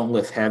one, you don't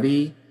lift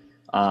heavy.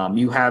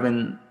 You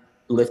haven't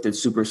lifted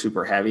super,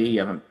 super heavy. You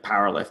haven't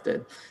power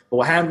lifted. But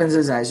what happens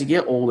is as you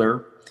get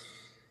older,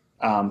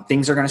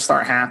 things are going to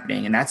start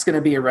happening, and that's going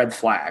to be a red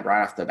flag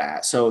right off the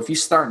bat. So if you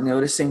start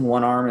noticing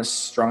one arm is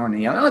stronger than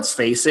the other, let's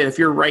face it, if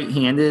you're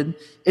right-handed,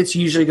 it's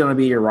usually going to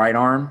be your right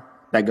arm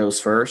that goes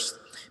first,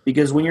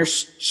 because when you're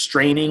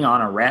straining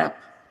on a rep,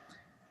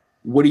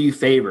 what do you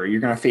favor?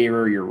 You're going to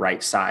favor your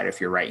right side if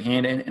you're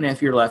right-handed, and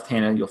if you're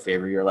left-handed, you'll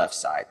favor your left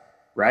side,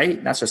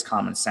 right? That's just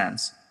common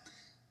sense.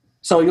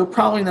 So you'll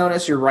probably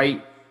notice your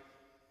right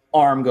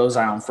arm goes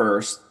down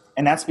first,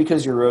 and that's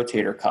because your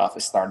rotator cuff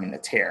is starting to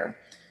tear.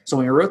 So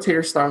when your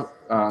rotator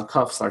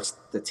cuff starts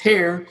to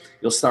tear,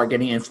 you'll start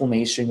getting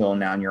inflammation going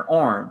down your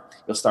arm.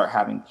 You'll start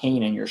having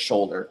pain in your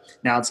shoulder.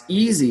 Now it's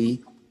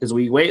easy because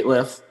we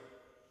weightlift,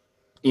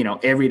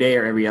 every day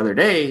or every other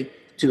day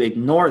to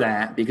ignore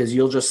that, because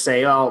you'll just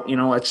say, oh,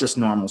 it's just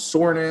normal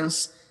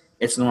soreness.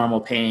 It's normal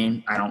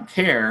pain. I don't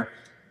care.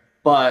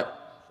 But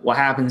what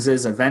happens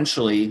is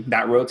eventually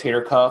that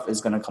rotator cuff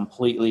is going to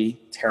completely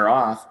tear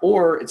off,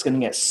 or it's going to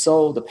get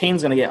the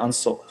pain's going to get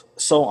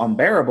so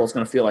unbearable, it's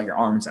going to feel like your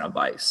arm's in a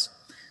vice.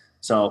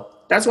 So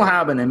that's what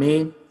happened to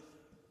me.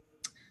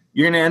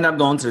 You're going to end up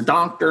going to the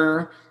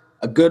doctor.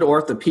 A good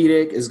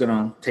orthopedic is going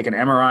to take an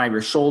MRI of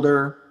your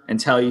shoulder and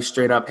tell you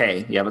straight up,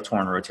 hey, you have a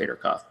torn rotator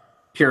cuff.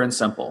 Pure and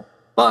simple.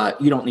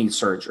 But you don't need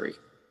surgery.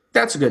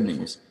 That's good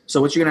news.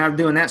 So what you're going to have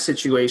to do in that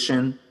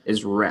situation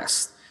is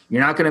rest.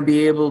 You're not going to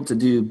be able to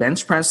do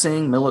bench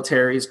pressing,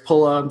 militaries,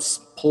 pull-ups,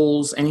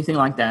 pulls, anything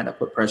like that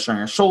put pressure on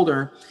your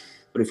shoulder.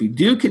 But if you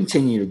do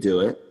continue to do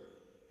it,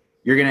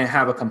 you're going to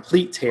have a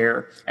complete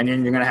tear, and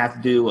then you're going to have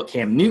to do what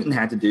Cam Newton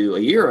had to do a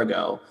year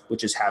ago,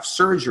 which is have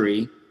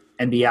surgery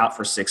and be out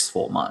for 6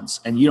 full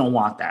months. And you don't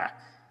want that.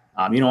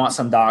 You don't want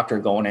some doctor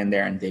going in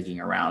there and digging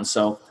around.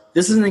 So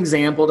this is an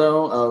example,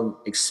 though, of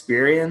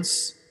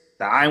experience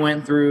that I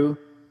went through.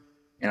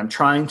 And I'm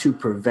trying to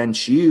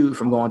prevent you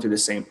from going through the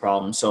same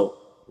problem. So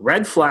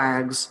red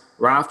flags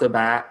right off the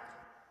bat.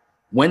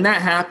 When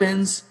that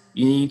happens,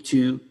 you need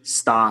to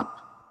stop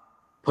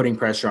putting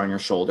pressure on your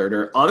shoulder. There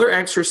are other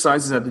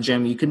exercises at the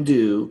gym you can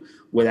do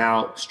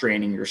without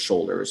straining your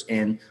shoulders.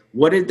 And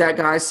what did that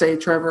guy say,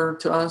 Trevor,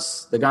 to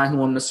us? The guy who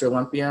won Mr.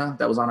 Olympia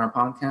that was on our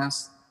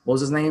podcast? What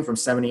was his name from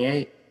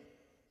 78?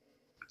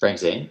 Frank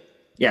Zane?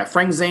 Yeah,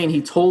 Frank Zane.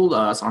 He told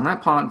us on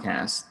that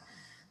podcast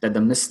that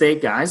the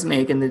mistake guys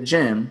make in the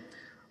gym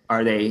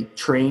are they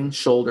train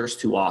shoulders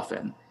too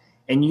often.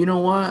 And you know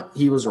what?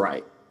 He was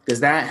right, because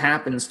that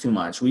happens too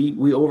much. We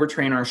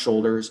overtrain our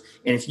shoulders.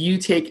 And if you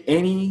take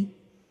any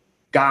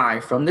guy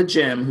from the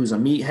gym who's a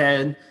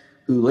meathead,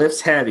 who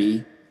lifts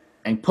heavy,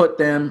 and put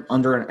them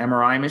under an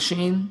MRI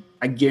machine,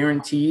 I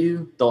guarantee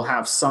you they'll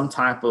have some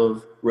type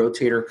of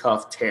rotator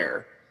cuff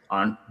tear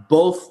on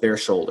both their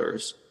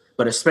shoulders,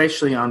 but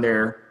especially on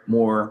their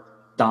more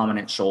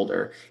dominant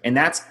shoulder. And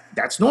that's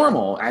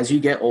normal. As you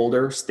get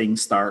older,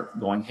 things start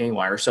going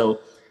haywire. So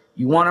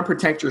you want to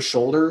protect your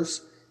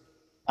shoulders.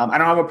 I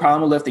don't have a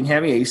problem with lifting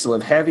heavy. I used to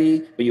lift heavy,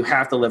 but you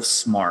have to lift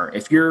smart.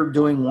 If you're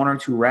doing 1 or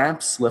 2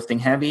 reps lifting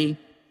heavy,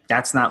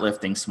 that's not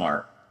lifting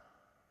smart.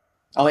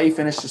 I'll let you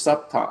finish this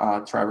up,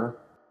 Trevor.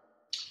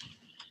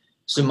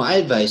 So my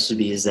advice would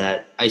be is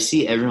that I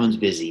see everyone's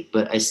busy,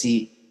 but I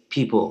see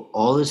people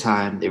all the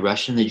time. They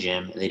rush in the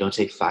gym and they don't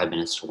take 5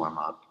 minutes to warm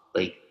up.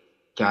 Like,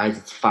 guys,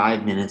 it's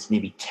 5 minutes,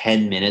 maybe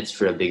 10 minutes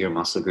for a bigger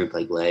muscle group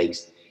like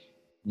legs.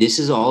 This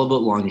is all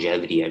about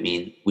longevity. I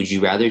mean, would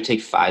you rather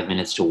take 5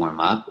 minutes to warm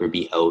up or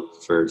be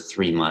out for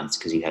 3 months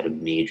because you had a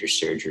major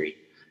surgery?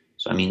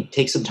 So, I mean,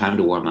 take some time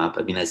to warm up.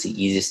 I mean, that's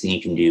the easiest thing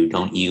you can do.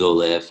 Don't ego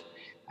lift.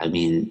 I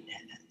mean,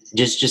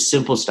 just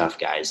simple stuff,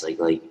 guys. Like,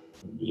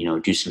 you know,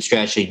 do some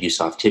stretching, do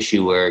soft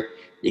tissue work.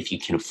 If you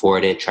can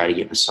afford it, try to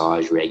get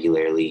massage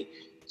regularly.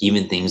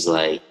 Even things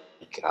like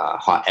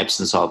hot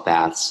Epsom salt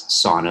baths,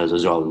 saunas,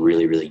 those are all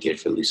really, really good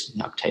for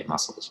loosening up tight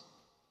muscles.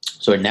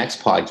 So our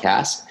next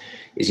podcast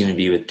is going to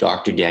be with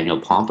Dr.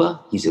 Daniel Pompa.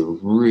 He's a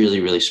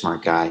really, really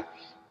smart guy.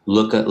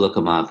 Look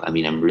him up. I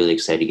mean, I'm really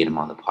excited to get him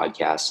on the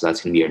podcast. So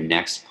that's going to be our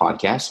next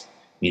podcast.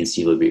 Me and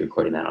Steve will be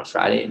recording that on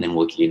Friday, and then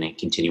we're going to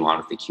continue on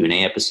with the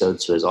Q&A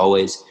episode. So as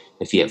always,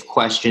 if you have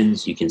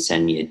questions, you can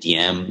send me a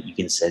DM. You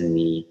can send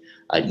me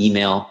an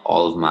email.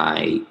 All of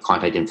my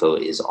contact info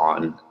is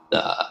on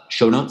the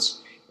show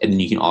notes. And then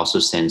you can also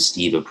send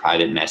Steve a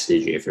private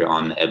message if you're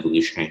on the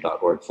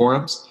evolutionary.org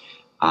forums.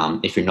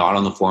 If you're not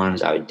on the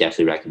forums, I would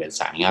definitely recommend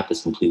signing up.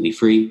 It's completely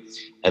free.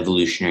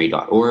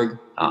 Evolutionary.org.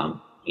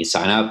 You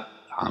sign up.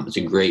 It's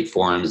a great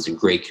forum. It's a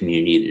great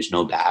community. There's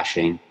no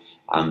bashing.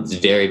 It's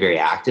very, very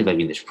active. I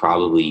mean, there's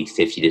probably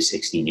 50 to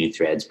 60 new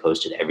threads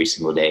posted every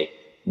single day.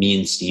 Me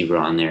and Steve are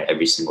on there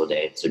every single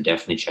day. So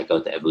definitely check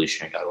out the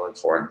evolutionary.org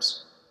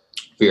forums.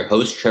 For your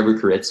host, Trevor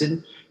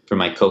Kuritzin, for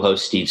my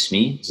co-host, Steve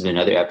Smee, this is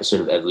another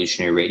episode of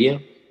Evolutionary Radio.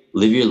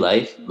 Live your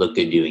life. Look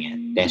good doing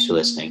it. Thanks for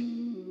listening.